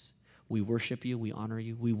righteousness. We worship you. We honor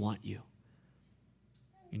you. We want you.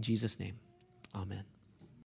 In Jesus' name, amen.